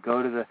be I have to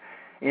go to the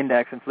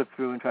index and flip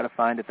through and try to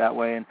find it that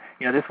way. And,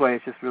 this way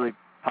it's just really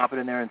pop it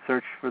in there and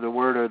search for the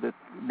word or the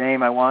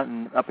name I want,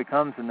 and up it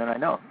comes, and then I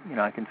know.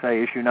 I can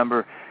say issue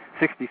number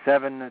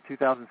 67,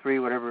 2003,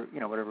 whatever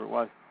it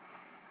was.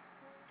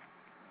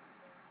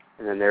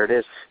 And then there it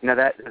is. Now,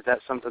 is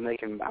that something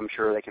I'm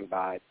sure they can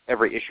buy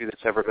every issue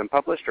that's ever been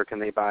published, or can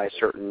they buy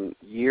certain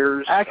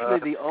years? Actually,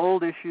 the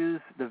old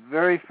issues, the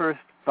very first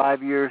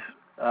 5 years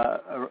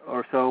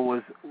or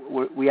so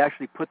we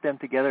actually put them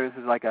together. This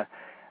is like a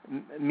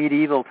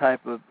medieval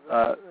type of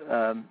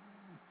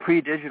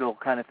pre-digital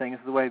kind of thing. This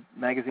is the way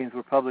magazines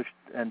were published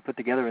and put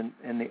together in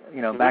the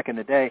back in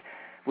the day.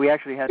 We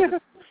actually had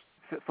to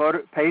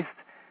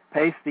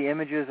paste the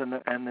images and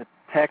the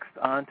text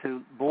onto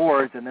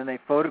boards, and then they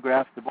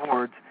photographed the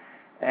boards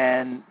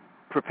and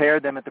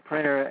prepared them at the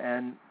printer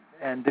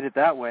and did it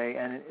that way.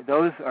 And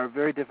those are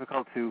very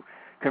difficult to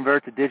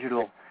convert to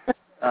digital.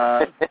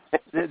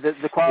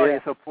 The quality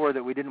is so poor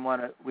that we didn't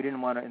want to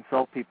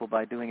insult people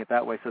by doing it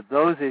that way. So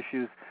those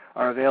issues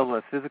are available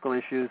as physical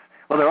issues.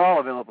 Well, they're all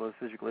available as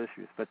physical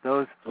issues, but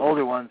those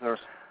older ones are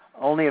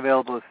only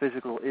available as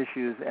physical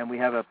issues, and we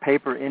have a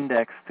paper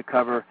index to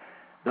cover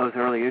those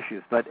early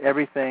issues. But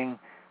everything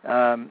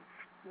from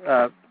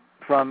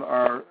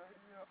our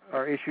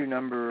issue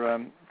number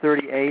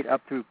 38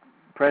 up to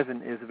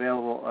present is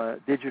available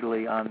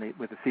digitally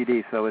with the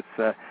CD. So it's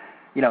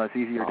it's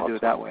easier to do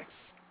it that way.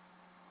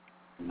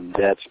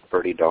 That's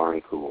pretty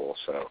darn cool.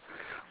 So,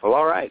 well,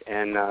 all right,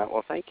 and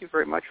thank you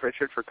very much,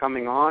 Richard, for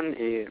coming on.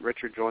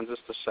 Richard joins us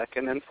the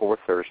second and fourth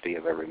Thursday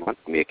of every month.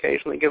 We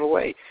occasionally give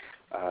away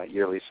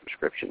yearly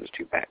subscriptions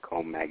to Back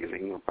Home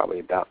Magazine. We're probably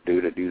about due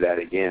to do that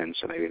again,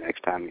 so maybe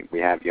next time we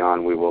have you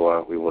on, we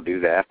will do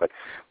that. But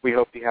we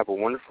hope you have a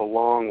wonderful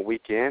long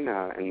weekend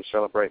and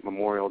celebrate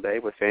Memorial Day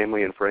with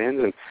family and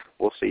friends, and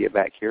we'll see you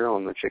back here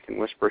on the Chicken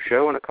Whisperer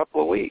Show in a couple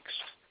of weeks.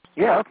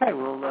 Yeah, okay.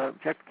 We'll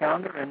check the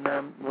calendar, and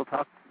we'll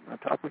talk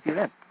with you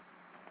then.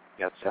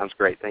 Yeah, sounds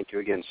great. Thank you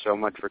again so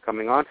much for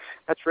coming on.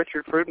 That's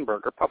Richard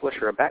Freudenberger,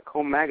 publisher of Back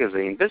Home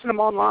Magazine. Visit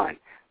him online,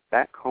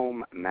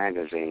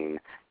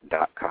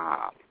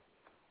 backhomemagazine.com.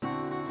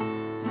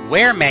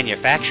 Ware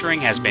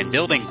Manufacturing has been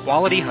building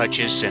quality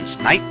hutches since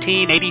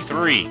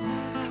 1983.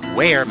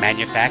 Ware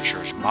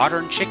manufactures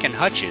modern chicken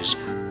hutches,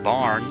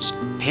 barns,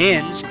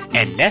 pens,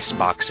 and nest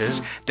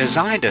boxes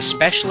designed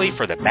especially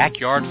for the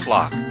backyard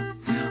flock.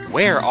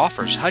 Ware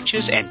offers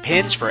hutches and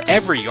pens for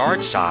every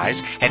yard size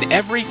and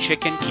every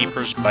chicken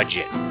keeper's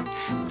budget.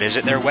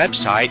 Visit their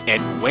website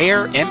at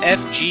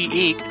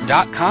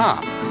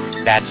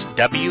waremfginc.com. That's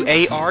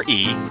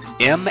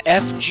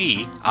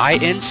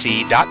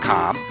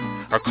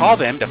waremfginc.com, or call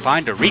them to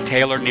find a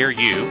retailer near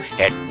you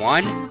at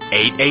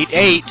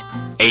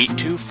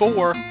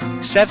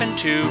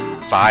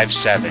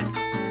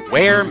 1-888-824-7257.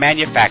 Ware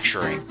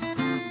Manufacturing.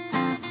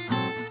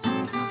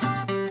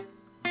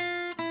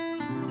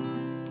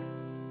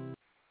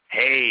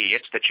 Hey,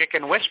 it's the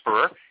Chicken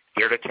Whisperer,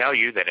 here to tell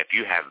you that if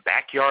you have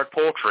backyard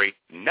poultry,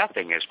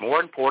 nothing is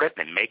more important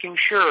than making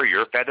sure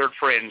your feathered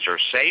friends are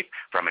safe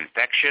from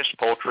infectious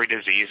poultry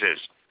diseases.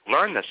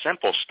 Learn the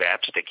simple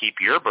steps to keep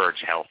your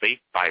birds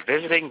healthy by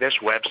visiting this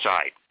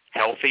website,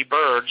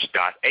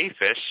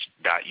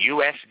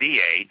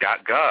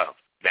 healthybirds.aphis.usda.gov.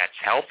 That's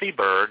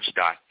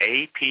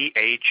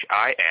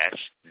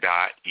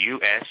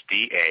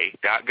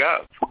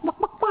healthybirds.aphis.usda.gov.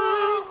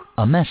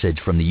 A message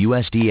from the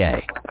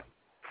USDA.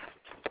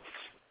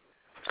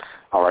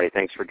 All right,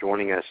 thanks for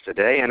joining us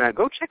today. And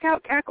go check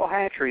out Cackle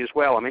Hatchery as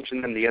well. I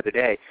mentioned them the other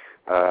day.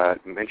 And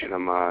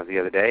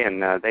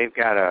they've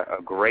got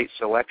a great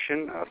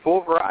selection, a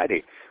full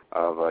variety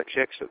of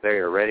chicks that they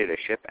are ready to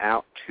ship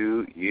out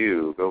to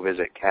you. Go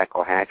visit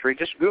Cackle Hatchery.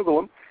 Just Google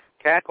them,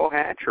 Cackle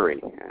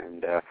Hatchery.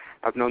 And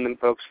I've known them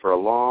folks for a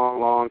long,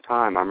 long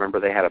time. I remember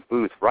they had a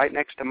booth right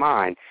next to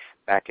mine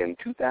back in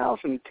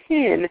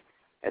 2010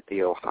 at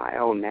the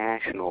Ohio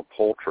National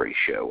Poultry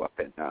Show up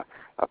in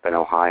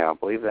Ohio. I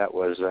believe that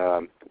was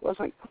it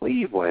wasn't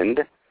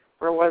Cleveland.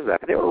 Where was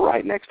that? But they were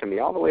right next to me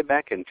all the way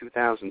back in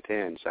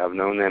 2010. So I've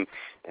known them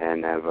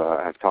and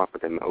I've talked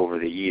with them over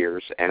the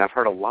years, and I've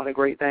heard a lot of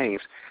great things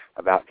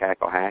about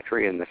Cackle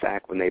Hatchery and the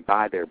fact when they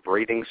buy their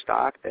breeding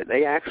stock that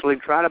they actually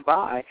try to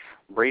buy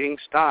breeding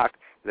stock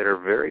that are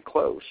very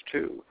close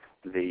to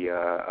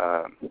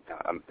the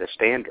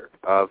standard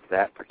of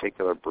that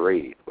particular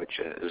breed, which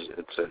is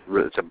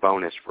it's a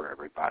bonus for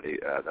everybody.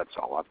 That's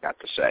all I've got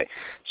to say.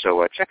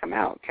 So check them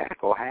out,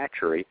 Cackle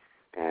Hatchery.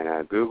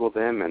 and Google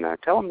them and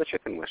tell them the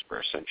Chicken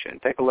Whisperer sent you.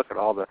 And take a look at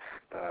all the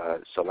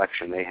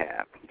selection they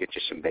have. Get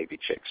you some baby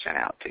chicks sent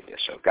out to you.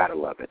 So gotta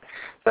love it.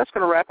 So that's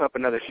going to wrap up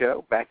another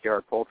show,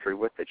 Backyard Poultry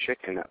with the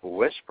Chicken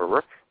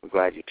Whisperer. We're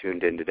glad you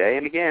tuned in today.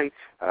 And again,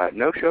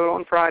 no show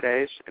on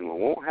Fridays, and we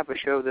won't have a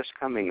show this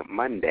coming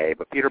Monday.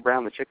 But Peter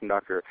Brown, the Chicken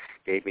Doctor,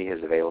 gave me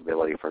his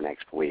availability for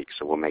next week,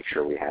 so we'll make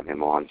sure we have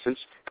him on since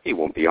he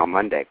won't be on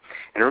Monday.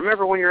 And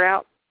remember, when you're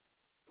out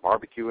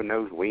barbecuing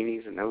those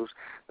weenies and those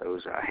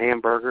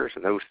hamburgers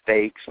and those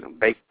steaks and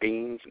baked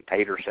beans and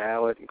tater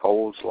salad and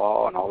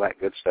coleslaw and all that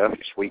good stuff,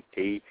 your sweet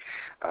tea,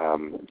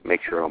 make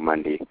sure on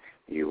Monday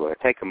you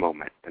take a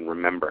moment and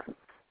remember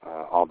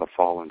all the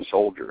fallen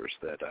soldiers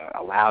that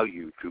allow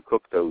you to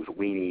cook those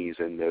weenies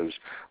and those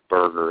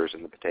burgers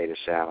and the potato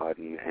salad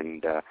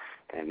and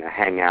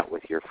hang out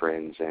with your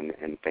friends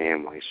and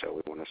family. So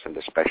we want to send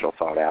a special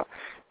thought out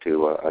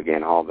to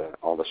again all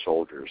the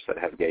soldiers that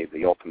have gave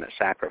the ultimate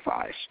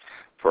sacrifice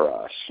for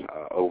us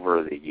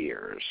over the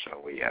years.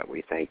 So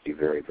we thank you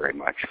very, very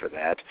much for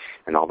that,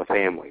 and all the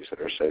families that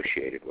are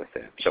associated with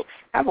them. So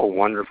have a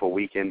wonderful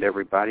weekend,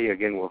 everybody.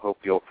 Again, we'll hope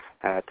you'll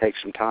take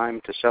some time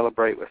to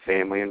celebrate with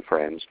family and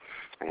friends,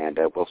 and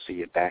we'll see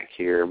you back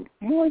here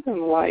more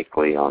than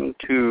likely on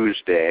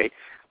Tuesday.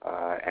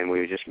 And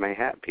we just may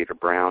have Peter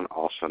Brown,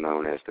 also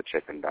known as the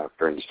Chicken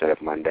Doctor, instead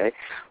of Monday,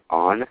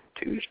 on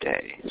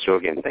Tuesday. So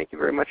again, thank you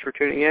very much for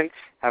tuning in.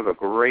 Have a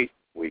great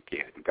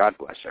weekend. God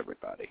bless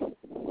everybody.